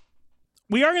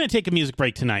 We are going to take a music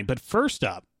break tonight, but first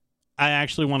up, I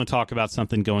actually want to talk about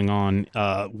something going on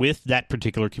with that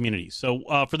particular community.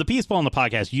 So for the Peaceball on the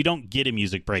podcast, you don't get a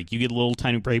music break. You get a little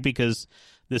tiny break because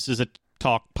this is a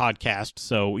talk podcast.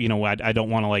 So, I don't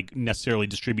want to necessarily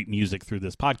distribute music through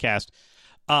this podcast.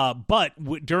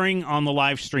 But during on the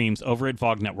live streams over at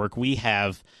VOG Network, we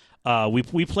have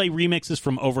we play remixes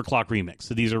from Overclock Remix.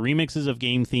 So these are remixes of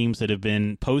game themes that have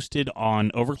been posted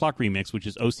on Overclock Remix, which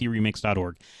is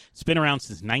ocremix.org. It's been around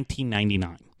since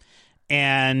 1999.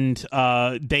 And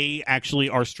they actually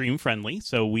are stream friendly,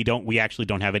 so we actually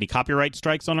don't have any copyright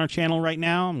strikes on our channel right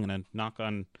now. I'm gonna knock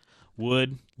on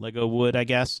wood, Lego wood, I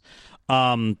guess.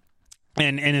 And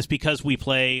it's because we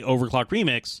play Overclock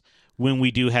Remix when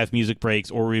we do have music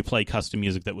breaks or we play custom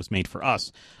music that was made for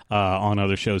us on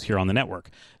other shows here on the network.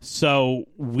 So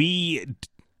we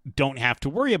don't have to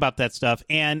worry about that stuff,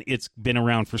 and it's been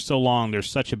around for so long. There's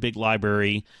such a big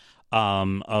library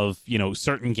of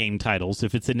certain game titles.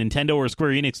 If it's a Nintendo or a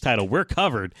Square Enix title, we're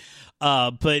covered.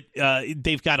 But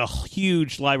they've got a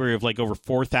huge library of over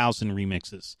 4,000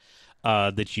 remixes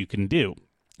that you can do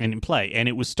and play. And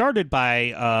it was started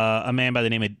by a man by the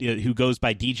name of who goes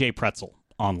by DJ Pretzel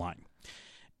online.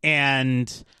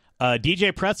 And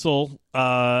DJ Pretzel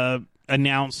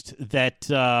announced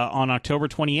that on October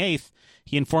 28th,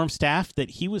 he informed staff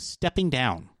that he was stepping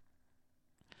down.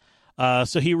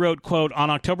 So he wrote, quote, "On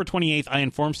October 28th, I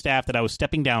informed staff that I was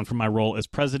stepping down from my role as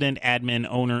president, admin,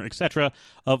 owner, etc.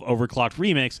 of Overclocked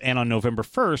Remix, and on November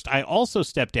 1st, I also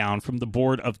stepped down from the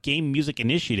board of Game Music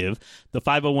Initiative, the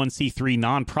 501c3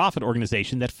 nonprofit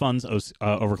organization that funds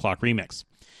Overclocked Remix.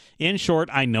 In short,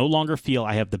 I no longer feel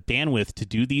I have the bandwidth to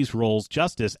do these roles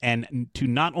justice and to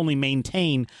not only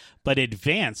maintain but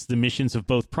advance the missions of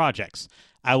both projects.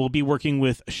 I will be working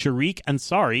with Sharik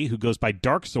Ansari, who goes by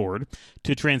Dark Sword,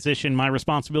 to transition my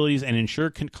responsibilities and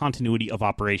ensure continuity of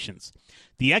operations.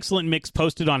 The excellent mix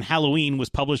posted on Halloween was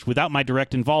published without my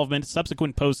direct involvement.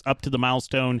 Subsequent posts up to the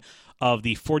milestone of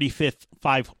the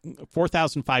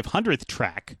 4,500th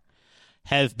track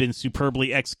have been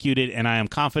superbly executed, and I am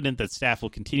confident that staff will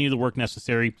continue the work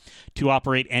necessary to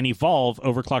operate and evolve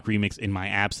Overclock Remix in my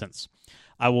absence.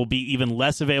 I will be even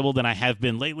less available than I have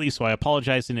been lately, so I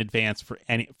apologize in advance for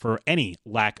any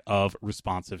lack of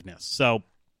responsiveness." So,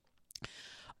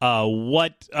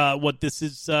 what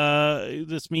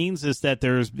this means is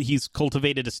that he's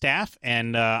cultivated a staff,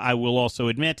 and I will also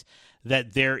admit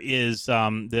that there is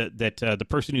the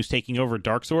person who's taking over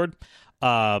Dark Sword,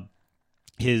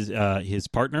 his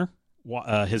partner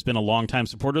has been a longtime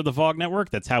supporter of the VOG Network.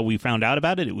 That's how we found out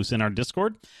about it. It was in our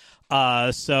Discord.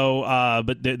 But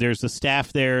there's a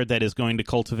staff there that is going to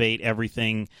cultivate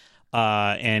everything,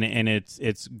 and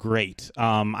it's great.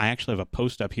 I actually have a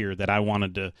post up here that I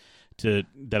wanted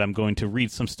that I'm going to read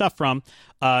some stuff from.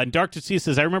 Dark to See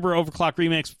says, "I remember Overclock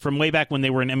Remix from way back when they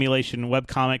were an emulation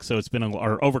webcomic, so it's been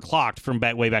or Overclocked from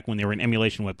way back when they were an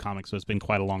emulation webcomic, so it's been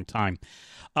quite a long time.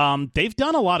 They've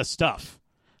done a lot of stuff.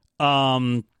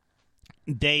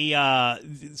 They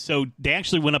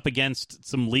actually went up against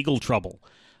some legal trouble.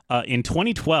 In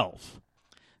 2012,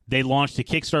 they launched a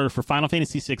Kickstarter for Final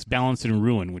Fantasy VI Balance and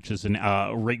Ruin, which is a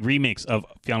remix of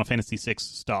Final Fantasy VI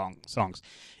songs.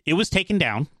 It was taken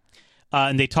down,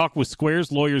 and they talked with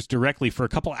Square's lawyers directly for a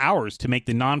couple hours to make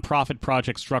the non-profit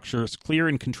project structures clear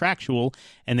and contractual,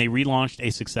 and they relaunched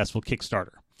a successful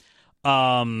Kickstarter.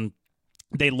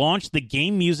 They launched the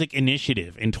Game Music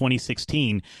Initiative in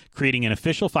 2016, creating an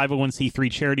official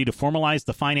 501c3 charity to formalize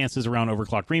the finances around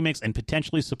Overclock Remix and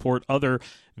potentially support other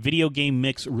video game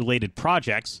mix-related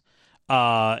projects.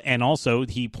 And also,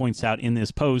 he points out in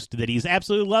this post that he's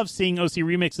absolutely loves seeing OC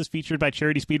remixes featured by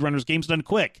charity speedrunners Games Done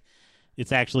Quick.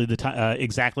 It's actually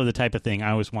exactly the type of thing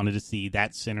I always wanted to see,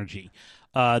 that synergy.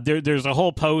 There's a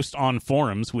whole post on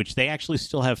forums, which they actually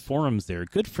still have forums there.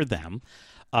 Good for them.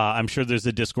 I'm sure there's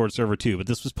a Discord server too, but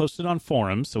this was posted on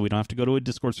forums, so we don't have to go to a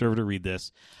Discord server to read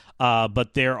this.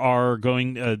 But there are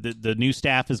the new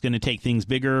staff is going to take things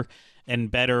bigger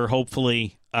and better,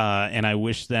 hopefully, and I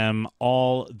wish them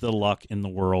all the luck in the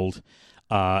world.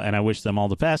 And I wish them all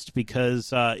the best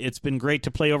because it's been great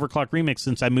to play Overclock Remix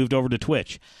since I moved over to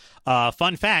Twitch.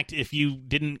 Fun fact, if you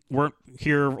weren't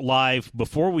here live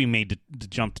before we made the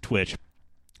jump to Twitch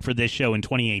for this show in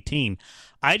 2018,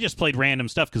 I just played random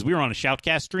stuff because we were on a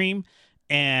Shoutcast stream,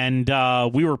 and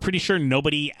we were pretty sure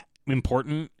nobody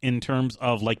important in terms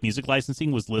of like music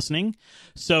licensing was listening,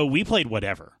 so we played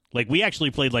whatever. Like, we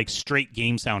actually played like straight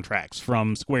game soundtracks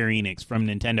from Square Enix, from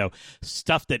Nintendo,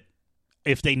 stuff that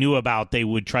if they knew about, they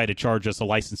would try to charge us a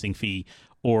licensing fee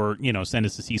or, send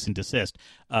us a cease and desist.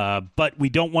 But we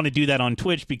don't want to do that on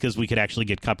Twitch because we could actually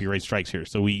get copyright strikes here.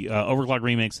 So Overclock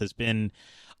Remix has been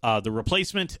the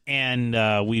replacement, and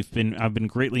I've been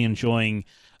greatly enjoying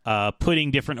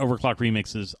putting different Overclock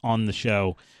remixes on the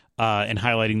show and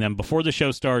highlighting them before the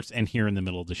show starts and here in the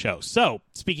middle of the show. So,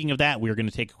 speaking of that, we're going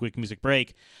to take a quick music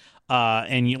break.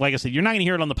 Like I said, you're not going to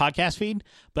hear it on the podcast feed,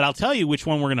 but I'll tell you which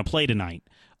one we're going to play tonight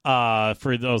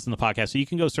for those in the podcast. So you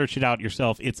can go search it out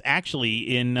yourself. It's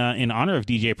actually in honor of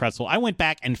DJ Pretzel. I went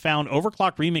back and found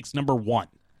Overclock Remix number 1.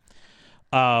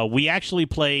 We actually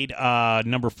played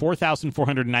number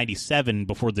 4,497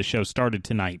 before the show started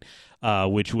tonight,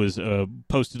 which was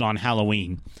posted on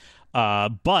Halloween.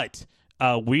 But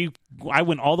I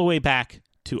went all the way back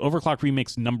to Overclock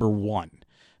Remix number 1.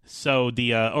 So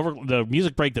the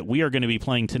music break that we are going to be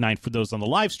playing tonight for those on the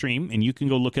live stream, and you can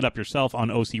go look it up yourself on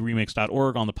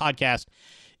ocremix.org on the podcast,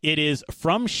 it is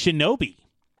from Shinobi.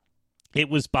 It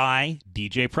was by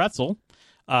DJ Pretzel,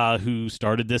 who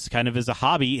started this kind of as a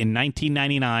hobby in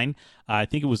 1999. I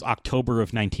think it was October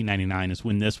of 1999 is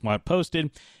when this was posted.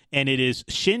 And it is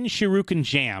Shin Shuriken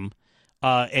Jam,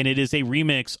 and it is a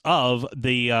remix of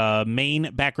the main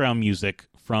background music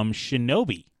from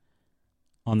Shinobi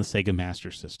on the Sega Master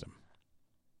System.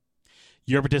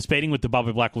 You're participating with the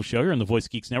Bobby Blackwell Show here on the Voice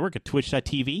Geeks Network at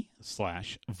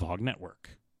twitch.tv/VOG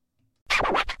Network.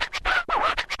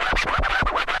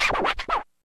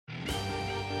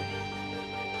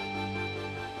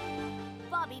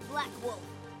 Bobby Blackwolf,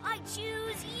 I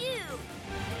choose you.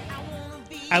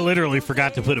 I literally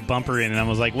forgot to put a bumper in, and I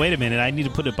was like, wait a minute, I need to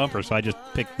put a bumper, so I just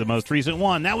picked the most recent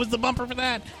one. That was the bumper for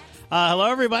that.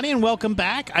 Hello, everybody, and welcome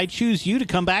back. I choose you to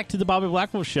come back to the Bobby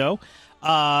Blackwell Show.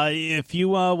 If you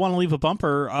want to leave a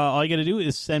bumper, all you got to do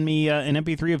is send me an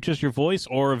MP3 of just your voice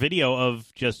or a video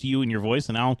of just you and your voice,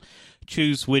 and I'll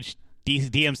choose which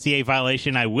DMCA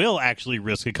violation I will actually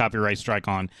risk a copyright strike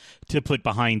on to put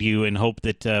behind you and hope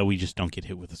that we just don't get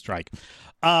hit with a strike.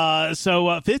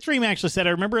 So Fifth Dream actually said, I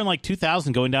remember in like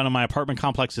 2000 going down to my apartment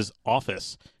complex's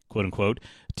office, quote unquote,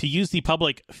 to use the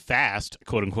public fast,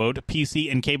 quote unquote,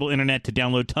 PC and cable internet to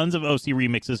download tons of OC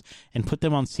remixes and put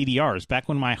them on CDRs back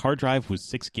when my hard drive was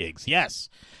 6 gigs. Yes.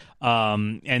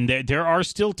 And there are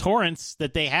still torrents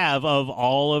that they have of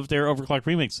all of their Overclock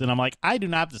remixes. And I'm like, I do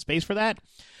not have the space for that.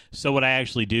 So what I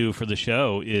actually do for the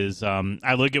show is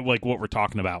I look at like what we're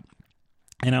talking about.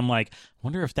 And I'm like, I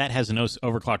wonder if that has an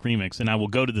Overclock remix. And I will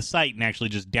go to the site and actually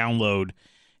just download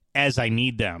as I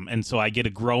need them. And so I get a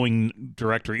growing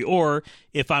directory. Or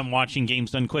if I'm watching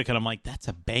Games Done Quick and I'm like, that's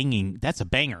a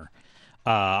banger.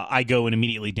 I go and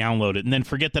immediately download it and then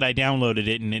forget that I downloaded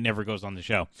it and it never goes on the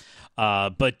show.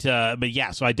 But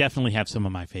yeah, so I definitely have some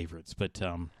of my favorites. But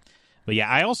yeah,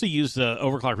 I also use the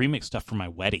Overclock remix stuff for my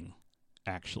wedding,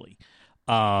 actually.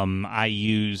 I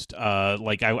used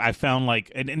I found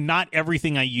like, and not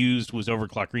everything I used was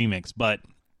Overclock remix, but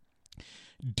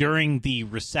during the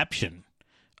reception,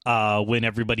 when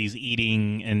everybody's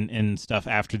eating and stuff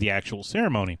after the actual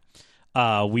ceremony,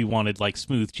 we wanted like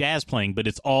smooth jazz playing, but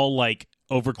it's all like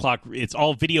Overclock. It's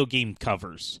all video game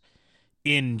covers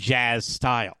in jazz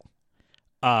style.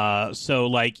 So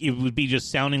like it would be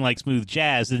just sounding like smooth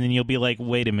jazz, and then you'll be like,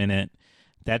 wait a minute,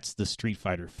 that's the Street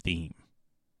Fighter theme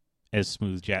as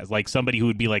smooth jazz. Like somebody who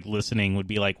would be like listening would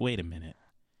be like, wait a minute,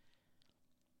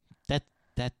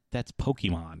 that's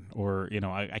Pokemon, or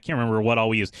I can't remember what all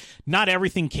we used. Not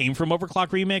everything came from Overclock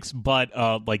Remix, but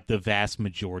like the vast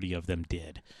majority of them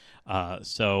did.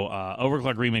 So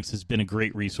Overclock Remix has been a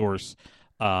great resource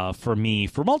for me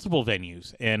for multiple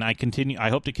venues, and I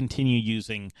hope to continue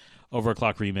using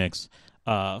Overclock Remix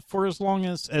for as long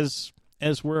as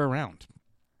we're around.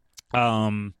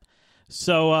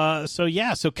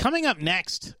 So coming up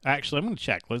next, actually, I'm going to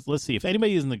check. Let's see if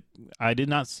anybody is I did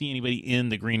not see anybody in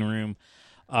the green room.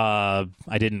 I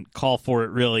didn't call for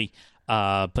it really.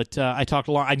 But I talked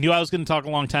a long. I knew I was going to talk a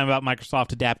long time about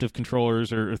Microsoft adaptive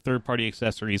controllers or third-party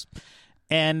accessories,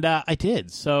 and I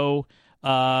did. So,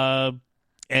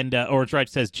 Orange Right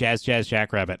says Jazz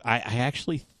Jackrabbit. I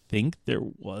actually think there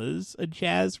was a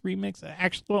Jazz remix.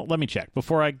 Actually, well, let me check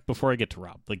before I get to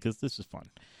Rob. Like this is fun.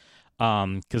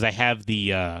 Because I have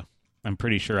the. I'm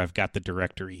pretty sure I've got the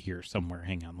directory here somewhere.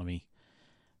 Hang on, let me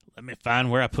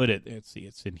find where I put it. Let's see,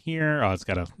 it's in here. Oh,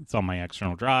 it's on my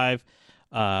external drive.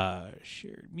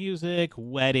 Shared music,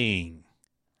 wedding.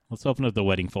 Let's open up the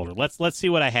wedding folder. Let's see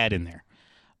what I had in there.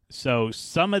 So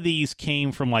some of these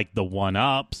came from like the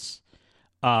 1-ups.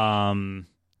 I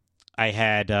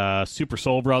had Super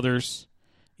Soul Brothers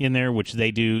in there, which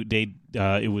they do.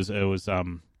 It was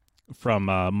from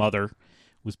Mother. It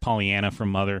was Pollyanna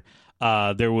from Mother.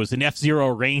 There was an F-Zero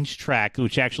range track,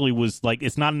 which actually was like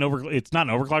it's not an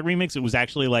overclock remix. It was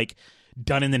actually like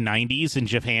done in the 90s in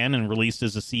Japan and released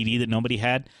as a CD that nobody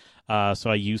had. So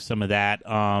I used some of that.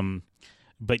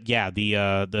 But yeah,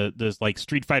 there's like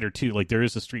Street Fighter 2, like there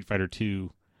is a Street Fighter 2,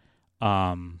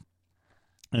 and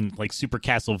like Super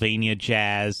Castlevania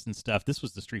jazz and stuff. This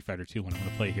was the Street Fighter 2 one I'm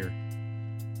going to play here.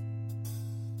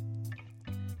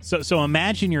 So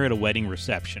imagine you're at a wedding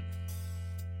reception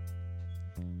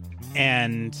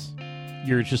and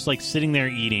you're just like sitting there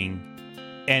eating,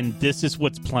 and this is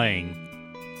what's playing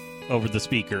over the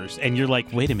speakers, and you're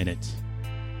like, wait a minute,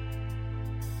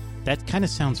 that kind of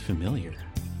sounds familiar.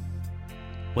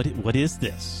 What is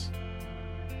this?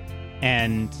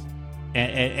 And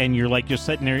you're like, you're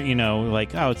sitting there, you know,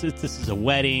 like, oh, this is a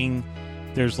wedding.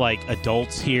 There's like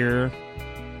adults here,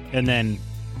 and then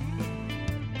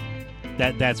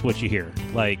that's what you hear.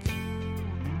 Like,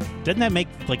 doesn't that make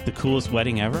like the coolest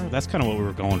wedding ever? That's kind of what we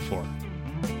were going for.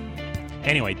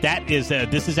 Anyway, this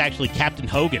is actually Captain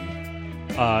Hogan.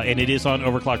 And it is on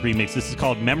Overclock Remix. This is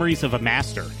called Memories of a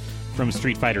Master from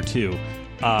Street Fighter 2.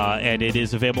 And it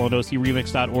is available on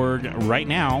ocremix.org right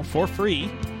now for free.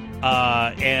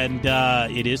 And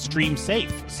it is stream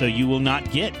safe, so you will not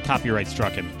get copyright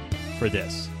strucken for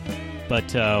this.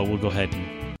 But we'll go ahead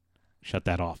and shut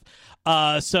that off.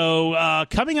 So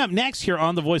coming up next here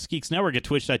on the Voice Geeks Network at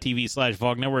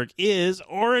twitch.tv/VOG Network is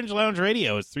Orange Lounge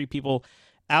Radio. It's three people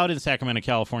out in Sacramento,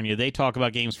 California. They talk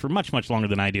about games for much, much longer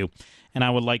than I do, and I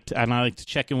like to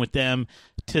check in with them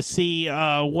to see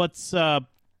what's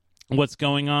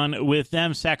going on with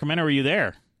them. Sacramento, are you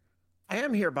there? I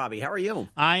am here, Bobby. How are you?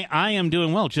 I am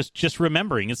doing well. Just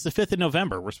remembering. It's the 5th of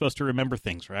November. We're supposed to remember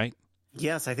things, right?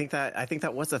 Yes, I think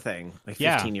that was a thing like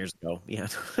 15 years ago. Yeah.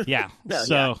 Yeah.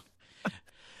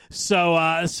 So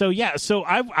I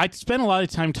spent a lot of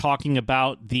time talking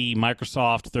about the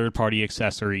Microsoft third-party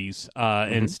accessories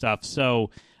and stuff. So,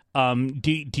 would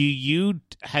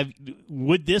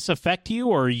this affect you,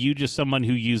 or are you just someone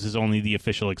who uses only the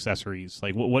official accessories?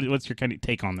 Like, what's your kind of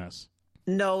take on this?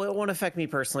 No, it won't affect me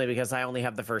personally because I only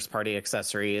have the first-party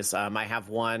accessories. I have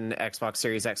one Xbox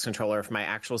Series X controller for my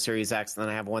actual Series X, and then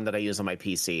I have one that I use on my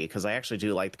PC because I actually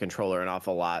do like the controller an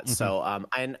awful lot. Mm-hmm. So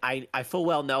I full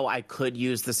well know I could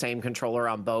use the same controller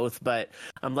on both, but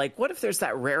I'm like, what if there's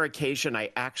that rare occasion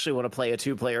I actually want to play a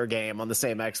two-player game on the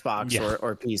same Xbox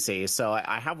or PC? So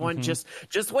I have one just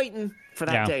waiting for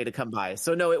that day to come by.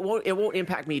 So no, it won't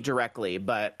impact me directly,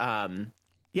 but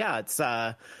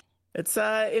it's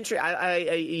interesting.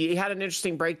 You had an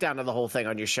interesting breakdown of the whole thing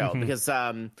on your show because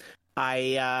I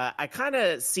kind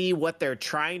of see what they're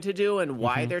trying to do and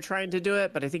why they're trying to do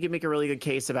it, but I think you make a really good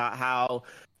case about how,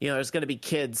 you know, there's going to be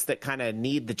kids that kind of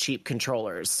need the cheap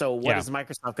controllers. So what is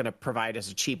Microsoft going to provide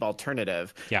as a cheap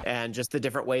alternative? Yeah. And just the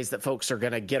different ways that folks are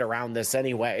going to get around this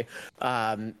anyway,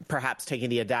 perhaps taking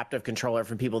the adaptive controller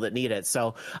from people that need it.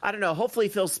 So I don't know. Hopefully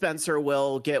Phil Spencer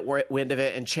will get wind of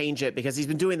it and change it because he's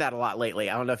been doing that a lot lately.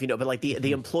 I don't know if you know, but like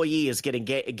the employee is getting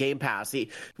Game Pass.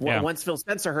 Once Phil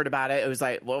Spencer heard about it, it was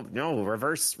like, well, no,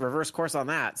 reverse course on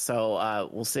that. So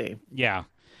we'll see. Yeah.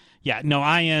 Yeah. No,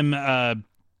 I am...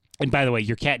 And by the way,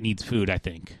 your cat needs food, I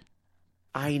think.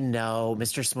 I know.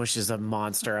 Mr. Smush is a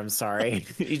monster. I'm sorry.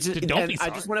 Don't be sorry. I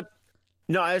just want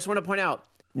to point out,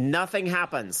 nothing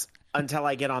happens until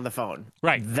I get on the phone.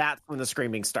 Right. That's when the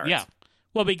screaming starts. Yeah.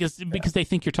 Well, because they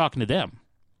think you're talking to them.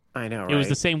 I know, right? It was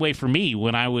the same way for me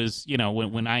when I was, you know,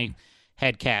 when I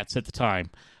had cats at the time,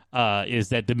 is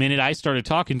that the minute I started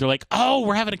talking, they're like, oh,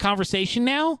 we're having a conversation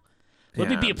now? Let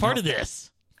me be a part of this.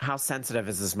 How sensitive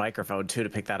is this microphone too to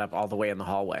pick that up all the way in the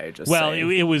hallway? Just well,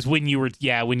 saying. it was when you were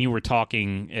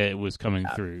talking, it was coming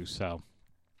through. So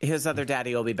His other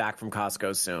daddy will be back from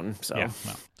Costco soon. So yeah,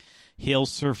 well, he'll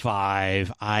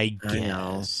survive, I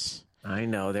guess. I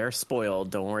know they're spoiled.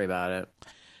 Don't worry about it.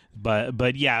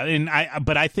 But yeah, and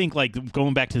I think like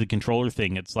going back to the controller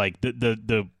thing, it's like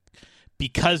the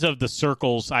because of the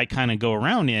circles I kind of go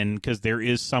around in, because there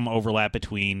is some overlap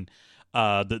between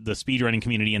the speedrunning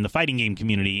community and the fighting game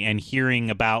community, and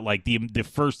hearing about like the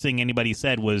first thing anybody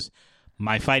said was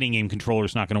my fighting game controller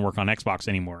is not going to work on Xbox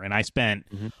anymore, and I spent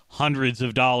hundreds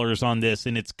of dollars on this,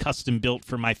 and it's custom built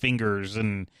for my fingers,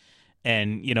 and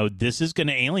you know, this is going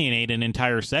to alienate an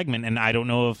entire segment, and I don't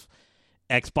know if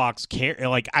Xbox care.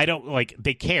 Like, I don't like,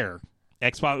 they care.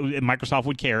 Microsoft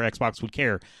would care, Xbox would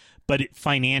care, but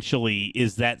financially,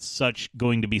 is that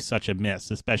going to be such a miss,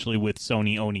 especially with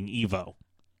Sony owning Evo?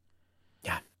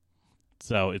 Yeah.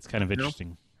 So it's kind of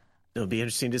interesting. It'll be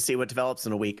interesting to see what develops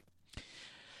in a week.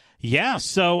 Yeah.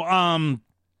 So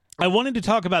I wanted to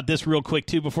talk about this real quick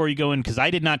too before you go in, because I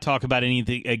did not talk about any of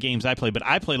the games I played, but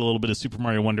I played a little bit of Super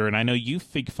Mario Wonder, and I know you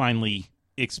finally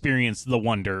experienced the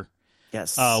Wonder.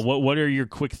 Yes. What are your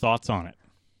quick thoughts on it?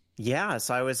 Yeah,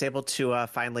 so I was able to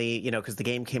finally, you know, because the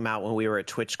game came out when we were at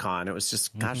TwitchCon. It was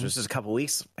just, gosh, it was just a couple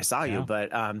weeks I saw you.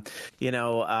 But, you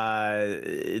know,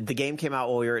 the game came out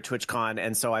while we were at TwitchCon.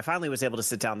 And so I finally was able to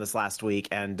sit down this last week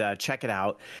and check it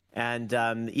out. And,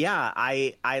 yeah,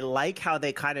 I like how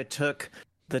they kind of took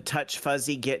the touch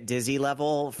fuzzy get dizzy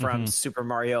level from Super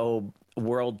Mario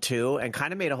World 2 and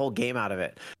kind of made a whole game out of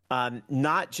it.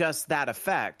 Not just that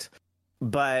effect,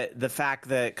 but the fact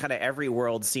that kind of every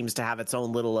world seems to have its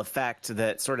own little effect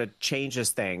that sort of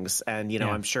changes things. And, you know,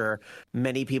 I'm sure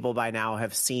many people by now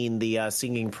have seen the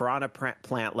singing piranha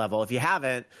plant level. If you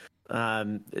haven't,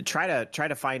 try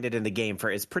to find it in the game.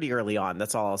 It's pretty early on.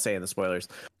 That's all I'll say in the spoilers.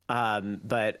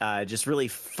 But just really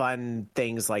fun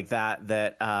things like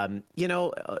that, you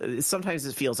know, sometimes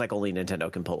it feels like only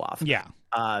Nintendo can pull off. Yeah.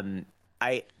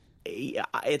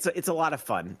 It's a lot of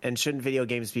fun. And shouldn't video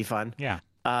games be fun? Yeah.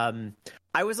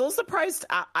 I was a little surprised.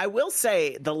 I will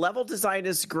say the level design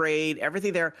is great.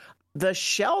 Everything there. The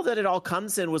shell that it all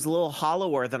comes in was a little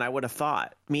hollower than I would have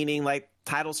thought. Meaning, like,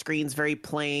 title screen's very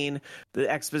plain. The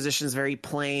exposition's very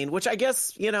plain, which I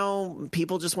guess, you know,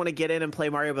 people just want to get in and play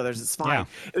Mario Brothers. It's fine. Yeah.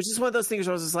 It was just one of those things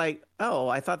where I was just like, oh,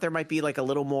 I thought there might be like a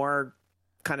little more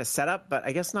kind of setup, but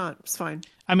I guess not. It's fine.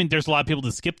 I mean, there's a lot of people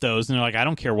that skip those, and they're like, I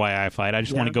don't care why I fight. I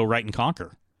just want to go right and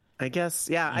conquer. I guess,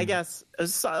 yeah, I guess.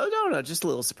 No, just a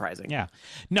little surprising. Yeah.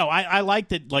 No, I like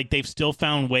that, like, they've still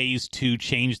found ways to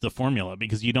change the formula,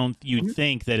 because you'd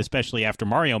think that, especially after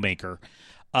Mario Maker,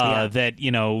 that,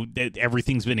 you know, that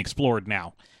everything's been explored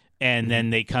now. And then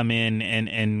they come in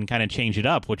and kind of change it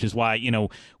up, which is why, you know,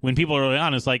 when people are early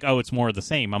on, it's like, oh, it's more of the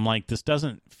same. I'm like, this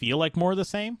doesn't feel like more of the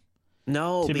same.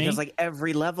 No, because me? like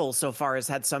every level so far has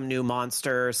had some new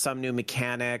monster, some new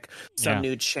mechanic, some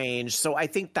new change. So I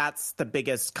think that's the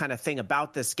biggest kind of thing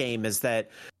about this game is that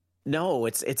no,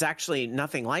 it's actually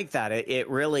nothing like that. It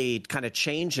really kind of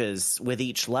changes with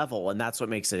each level, and that's what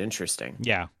makes it interesting.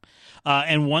 Yeah.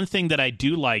 And one thing that I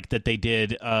do like that they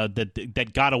did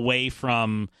that got away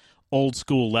from old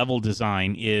school level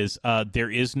design is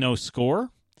there is no score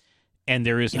and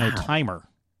there is no timer.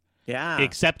 Yeah.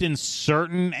 Except in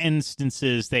certain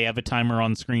instances, they have a timer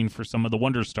on screen for some of the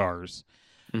Wonder Stars.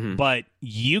 But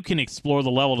you can explore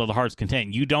the level to the heart's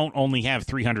content. You don't only have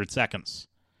 300 seconds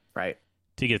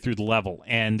to get through the level.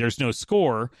 And there's no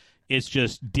score. It's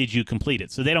just, did you complete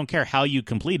it? So they don't care how you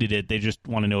completed it. They just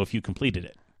want to know if you completed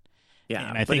it. Yeah,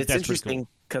 and I think it's that's interesting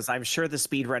because I'm sure the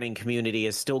speedrunning community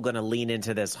is still going to lean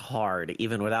into this hard,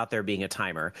 even without there being a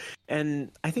timer.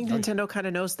 And I think Nintendo kind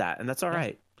of knows that, and that's all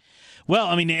right. Well,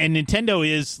 I mean, and Nintendo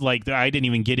is like, I didn't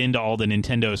even get into all the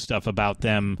Nintendo stuff about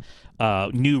them,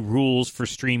 new rules for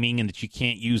streaming and that you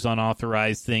can't use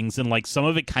unauthorized things. And like some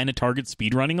of it kind of targets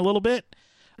speedrunning a little bit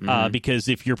because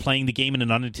if you're playing the game in an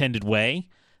unintended way,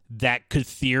 that could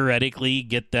theoretically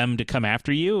get them to come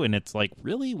after you. And it's like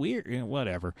really weird,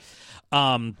 whatever.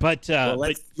 But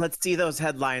let's see those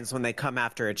headlines when they come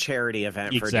after a charity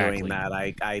event for doing that.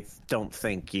 I don't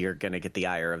think you're going to get the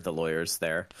ire of the lawyers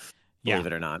there, believe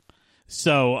it or not.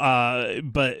 So,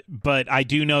 but I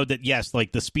do know that, yes,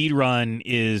 like the speed run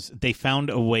is, they found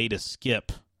a way to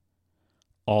skip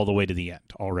all the way to the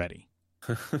end already.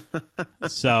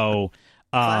 So,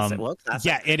 classic.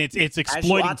 Yeah, and it's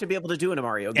exploiting. As you ought to be able to do in a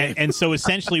Mario game. And so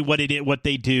essentially what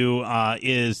they do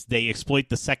is they exploit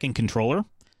the second controller.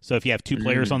 So if you have two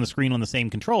players on the screen on the same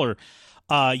controller,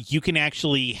 you can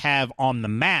actually have on the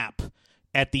map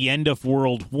at the end of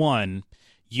World 1,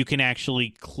 you can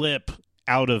actually clip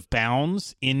out of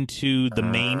bounds into the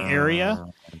main area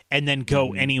and then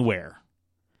go anywhere.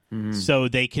 So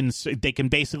they can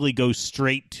basically go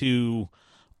straight to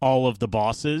all of the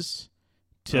bosses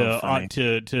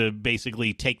to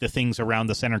basically take the things around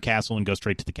the center castle and go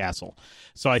straight to the castle.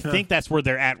 So I think that's where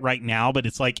they're at right now, but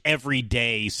it's like every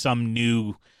day some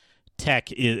new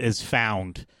tech is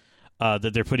found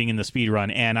that they're putting in the speed run.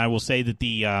 And I will say that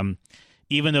the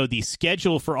even though the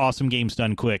schedule for Awesome Games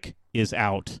Done Quick is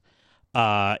out,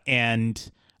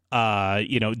 and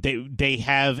they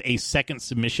have a second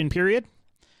submission period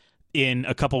in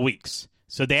a couple weeks.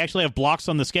 So they actually have blocks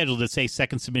on the schedule that say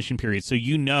second submission period. So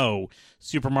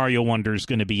Super Mario Wonder is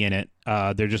going to be in it.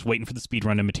 They're just waiting for the speed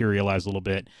run to materialize a little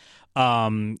bit.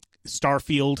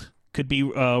 Starfield could be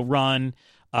run.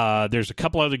 There's a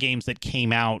couple other games that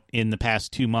came out in the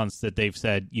past 2 months that they've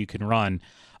said you can run.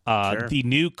 Sure. The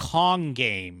new Kong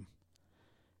game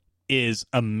is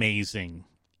amazing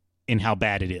in how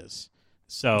bad it is.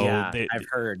 So I've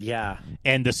heard,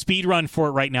 and the speed run for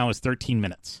it right now is 13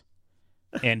 minutes.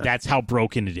 And that's how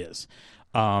broken it is.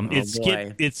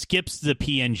 It skips the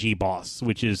PNG boss,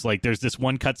 which is like there's this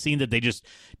one cutscene that they just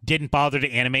didn't bother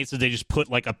to animate, so they just put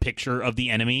like a picture of the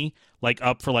enemy like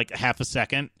up for like half a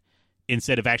second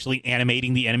instead of actually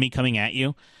animating the enemy coming at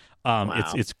you.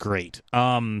 It's great.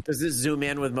 Does this zoom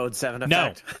in with Mode 7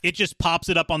 effect? No, it just pops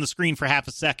it up on the screen for half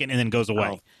a second and then goes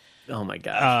away. Oh my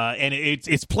god! And it's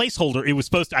placeholder. It was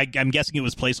supposed to. I'm guessing it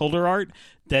was placeholder art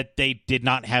that they did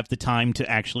not have the time to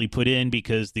actually put in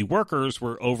because the workers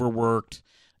were overworked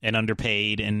and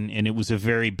underpaid, and it was a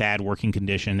very bad working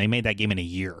condition. They made that game in a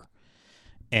year,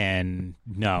 and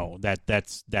no,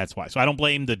 that's why. So I don't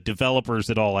blame the developers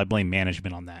at all. I blame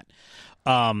management on that.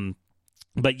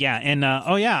 But yeah, and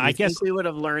I guess we would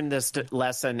have learned this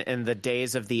lesson in the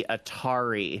days of the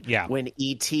Atari, when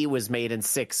E.T. was made in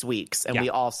 6 weeks, and we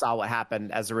all saw what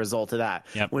happened as a result of that.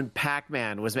 Yep. When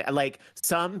Pac-Man was made, like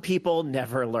some people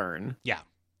never learn. Yeah,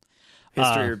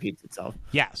 history repeats itself.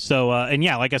 Yeah. So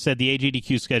like I said, the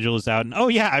AGDQ schedule is out, and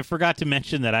I forgot to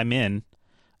mention that I'm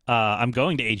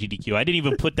going to AGDQ. I didn't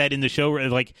even put that in the show.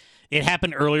 Like, it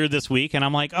happened earlier this week, and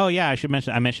I'm like, I should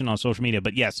mention. I mentioned on social media,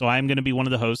 but so I'm going to be one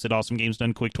of the hosts at Awesome Games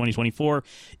Done Quick 2024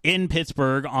 in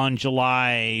Pittsburgh on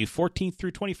July 14th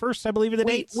through 21st. I believe are the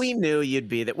dates. We knew you'd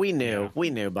be there. We knew,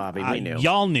 Bobby. We knew.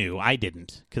 Y'all knew. I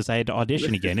didn't because I had to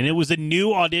audition again, and it was a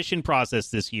new audition process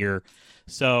this year.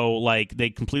 So like they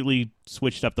completely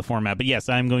switched up the format. But yes,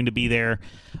 I'm going to be there,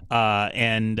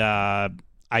 and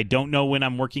I don't know when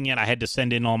I'm working yet. I had to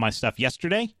send in all my stuff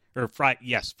yesterday or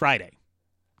Friday.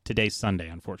 Today's Sunday,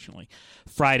 unfortunately.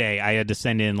 Friday, I had to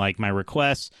send in like my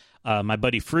requests. My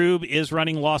buddy Froob is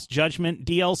running Lost Judgment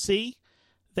DLC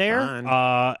there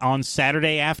on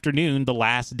Saturday afternoon, the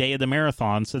last day of the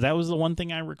marathon. So that was the one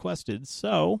thing I requested.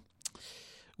 So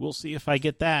we'll see if I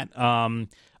get that.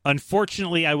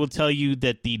 Unfortunately, I will tell you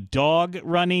that the dog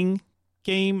running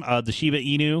game, the Shiba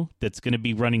Inu, that's going to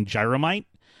be running Gyromite,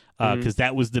 because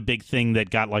that was the big thing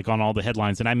that got like on all the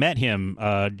headlines. And I met him,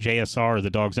 JSR, the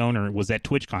dog's owner, was at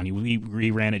TwitchCon. He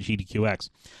ran at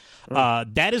GDQX.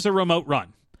 That is a remote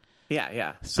run.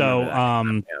 Yeah.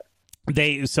 So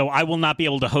so I will not be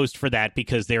able to host for that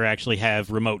because they actually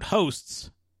have remote hosts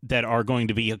that are going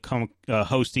to be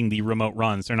hosting the remote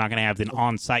runs. They're not going to have an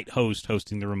on-site host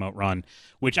hosting the remote run,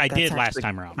 which I did last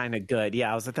time around. Kind of good.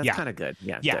 Yeah, I was like, that's kind of good.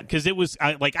 Yeah, because it was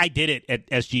I did it at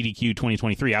SGDQ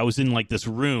 2023. I was in like this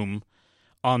room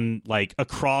on like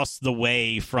across the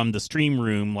way from the stream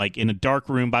room, like in a dark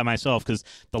room by myself because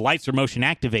the lights are motion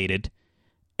activated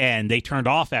and they turned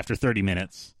off after 30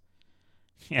 minutes.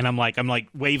 And I'm like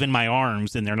waving my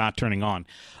arms, and they're not turning on.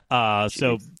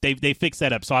 So they fixed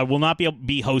that up. So I will not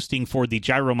be hosting for the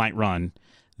Gyromite run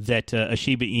that a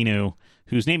Shiba Inu,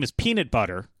 whose name is Peanut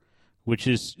Butter, which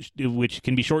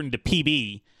can be shortened to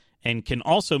PB, and can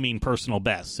also mean personal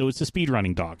best. So it's a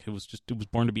speedrunning dog. It was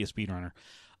born to be a speedrunner.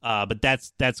 But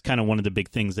that's kind of one of the big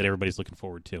things that everybody's looking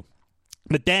forward to.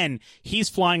 But then he's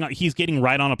getting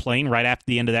right on a plane right after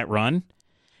the end of that run,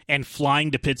 and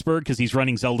flying to Pittsburgh because he's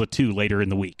running Zelda 2 later in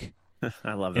the week.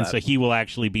 I love that. And so he will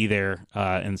actually be there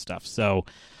and stuff. So,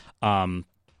 and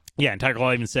Tiger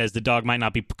Claw even says the dog might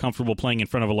not be comfortable playing in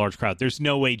front of a large crowd. There's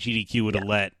no way GDQ would have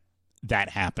let that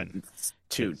happen. It's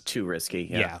too risky.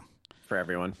 Yeah. For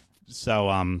everyone. So,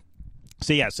 no,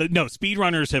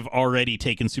 speedrunners have already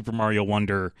taken Super Mario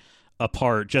Wonder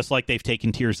apart, just like they've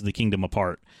taken Tears of the Kingdom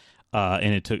apart.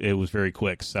 And it was very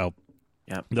quick. So,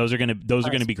 those are gonna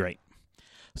be great.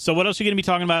 So what else are you going to be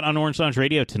talking about on Orange Lounge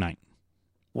Radio tonight?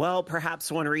 Well,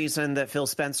 perhaps one reason that Phil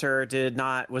Spencer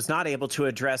was not able to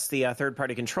address the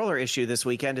third-party controller issue this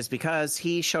weekend is because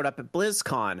he showed up at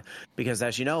BlizzCon. Because,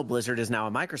 as you know, Blizzard is now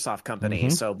a Microsoft company.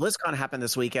 So BlizzCon happened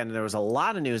this weekend, and there was a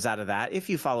lot of news out of that, if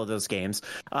you follow those games.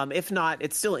 If not,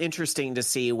 it's still interesting to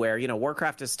see where,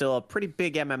 Warcraft is still a pretty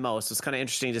big MMO, so it's kind of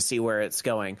interesting to see where it's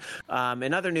going.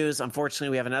 In other news, unfortunately,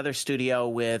 we have another studio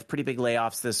with pretty big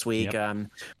layoffs this week.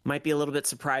 Might be a little bit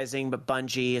surprising, but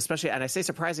Bungie, especially, and I say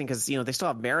surprising because, they still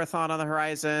have Marathon on the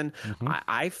horizon.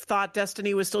 I thought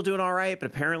Destiny was still doing all right, but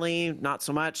apparently not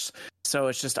so much. So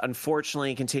it's just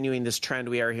unfortunately continuing this trend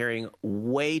we are hearing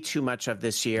way too much of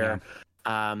this year.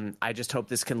 I just hope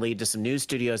this can lead to some new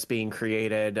studios being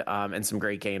created and some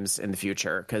great games in the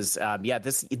future. Because,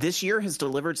 this year has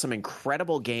delivered some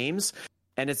incredible games,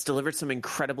 and it's delivered some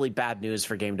incredibly bad news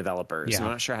for game developers. I'm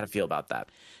not sure how to feel about that.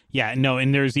 Yeah, no,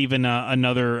 and there's even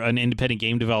an independent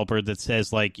game developer that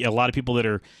says, like, a lot of people that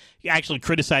are actually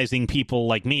criticizing people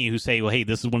like me who say, well, hey,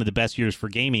 this is one of the best years for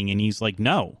gaming. And he's like,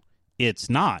 no, it's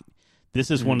not.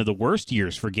 This is one of the worst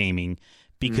years for gaming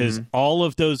because all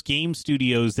of those game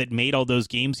studios that made all those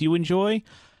games you enjoy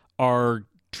are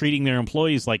treating their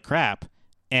employees like crap.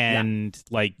 And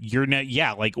like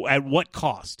at what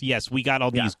cost? Yes, we got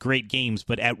all these great games,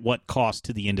 but at what cost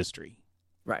to the industry?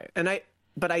 Right.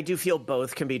 But I do feel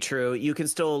both can be true. You can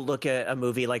still look at a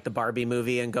movie like the Barbie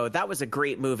movie and go, that was a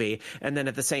great movie. And then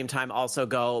at the same time also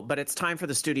go, but it's time for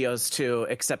the studios to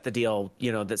accept the deal,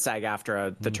 that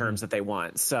SAG-AFTRA, the terms that they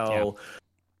want. So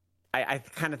I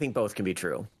kind of think both can be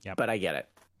true, but I get it.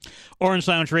 Orange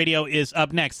Lounge Radio is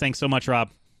up next. Thanks so much,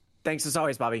 Rob. Thanks as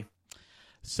always, Bobby.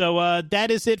 So that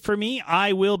is it for me.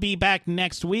 I will be back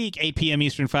next week, 8 p.m.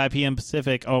 Eastern, 5 p.m.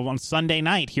 Pacific, on Sunday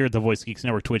night here at the Voice Geeks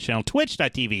Network Twitch channel,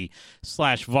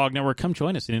 twitch.tv/VOG Network. Come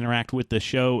join us and interact with the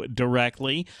show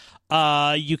directly.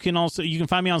 You can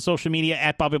find me on social media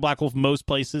at Bobby Blackwolf, most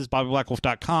places,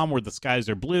 BobbyBlackwolf.com, where the skies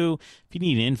are blue. If you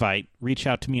need an invite, reach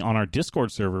out to me on our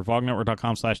Discord server,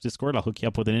 VogNetwork.com/Discord. I'll hook you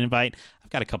up with an invite.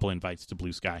 I've got a couple invites to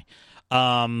Blue Sky.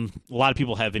 A lot of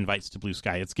people have invites to Blue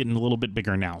Sky. It's getting a little bit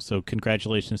bigger now, so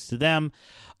congratulations to them.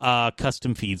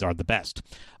 Custom feeds are the best.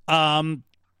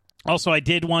 Also, I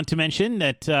did want to mention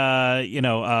that I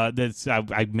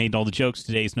made all the jokes.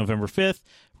 Today's November 5th.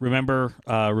 Remember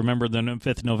the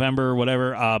 5th of November,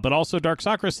 whatever. But also, Dark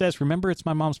Sakura says, remember, it's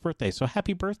my mom's birthday. So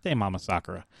happy birthday, Mama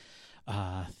Sakura.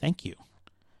 Thank you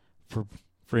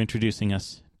for introducing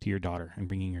us to your daughter and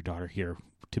bringing your daughter here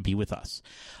to be with us.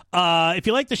 If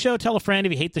you like the show, tell a friend.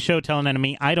 If you hate the show, tell an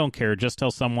enemy. I don't care. Just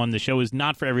tell someone. The show is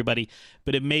not for everybody,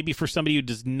 but it may be for somebody who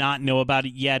does not know about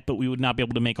it yet, but we would not be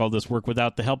able to make all this work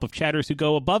without the help of chatters who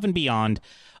go above and beyond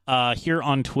here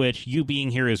on Twitch. You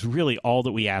being here is really all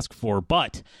that we ask for,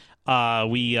 but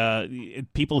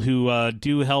people who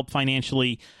do help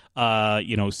financially,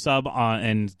 sub on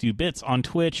and do bits on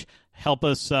Twitch, help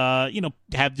us,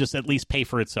 have just at least pay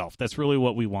for itself. That's really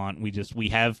what we want. We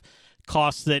have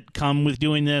costs that come with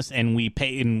doing this, and we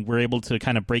pay, and we're able to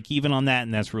kind of break even on that,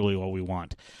 and that's really what we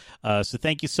want. So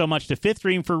thank you so much to Fifth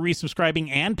Dream for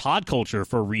resubscribing and Podculture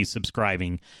for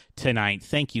resubscribing tonight.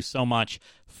 Thank you so much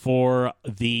for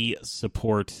the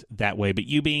support that way. But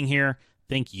you being here,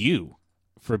 thank you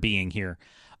for being here.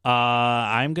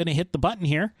 I'm going to hit the button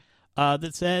here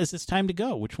that says it's time to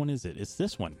go. Which one is it? It's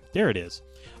this one. There it is.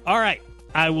 All right.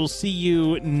 I will see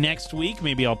you next week.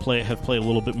 Maybe I'll play a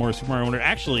little bit more Super Mario Wonder.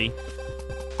 Actually,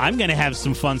 I'm going to have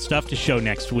some fun stuff to show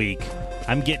next week.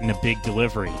 I'm getting a big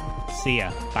delivery. See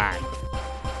ya. Bye.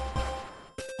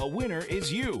 A winner is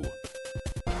you.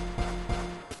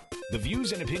 The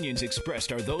views and opinions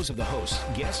expressed are those of the host,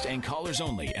 guests, and callers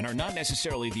only, and are not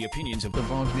necessarily the opinions of the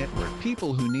VOG Network.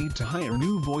 People who need to hire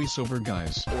new voiceover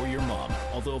guys. Or your mom.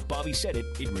 Although if Bobby said it,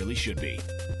 it really should be.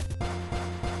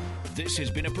 This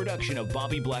has been a production of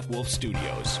Bobby Blackwolf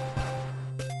Studios.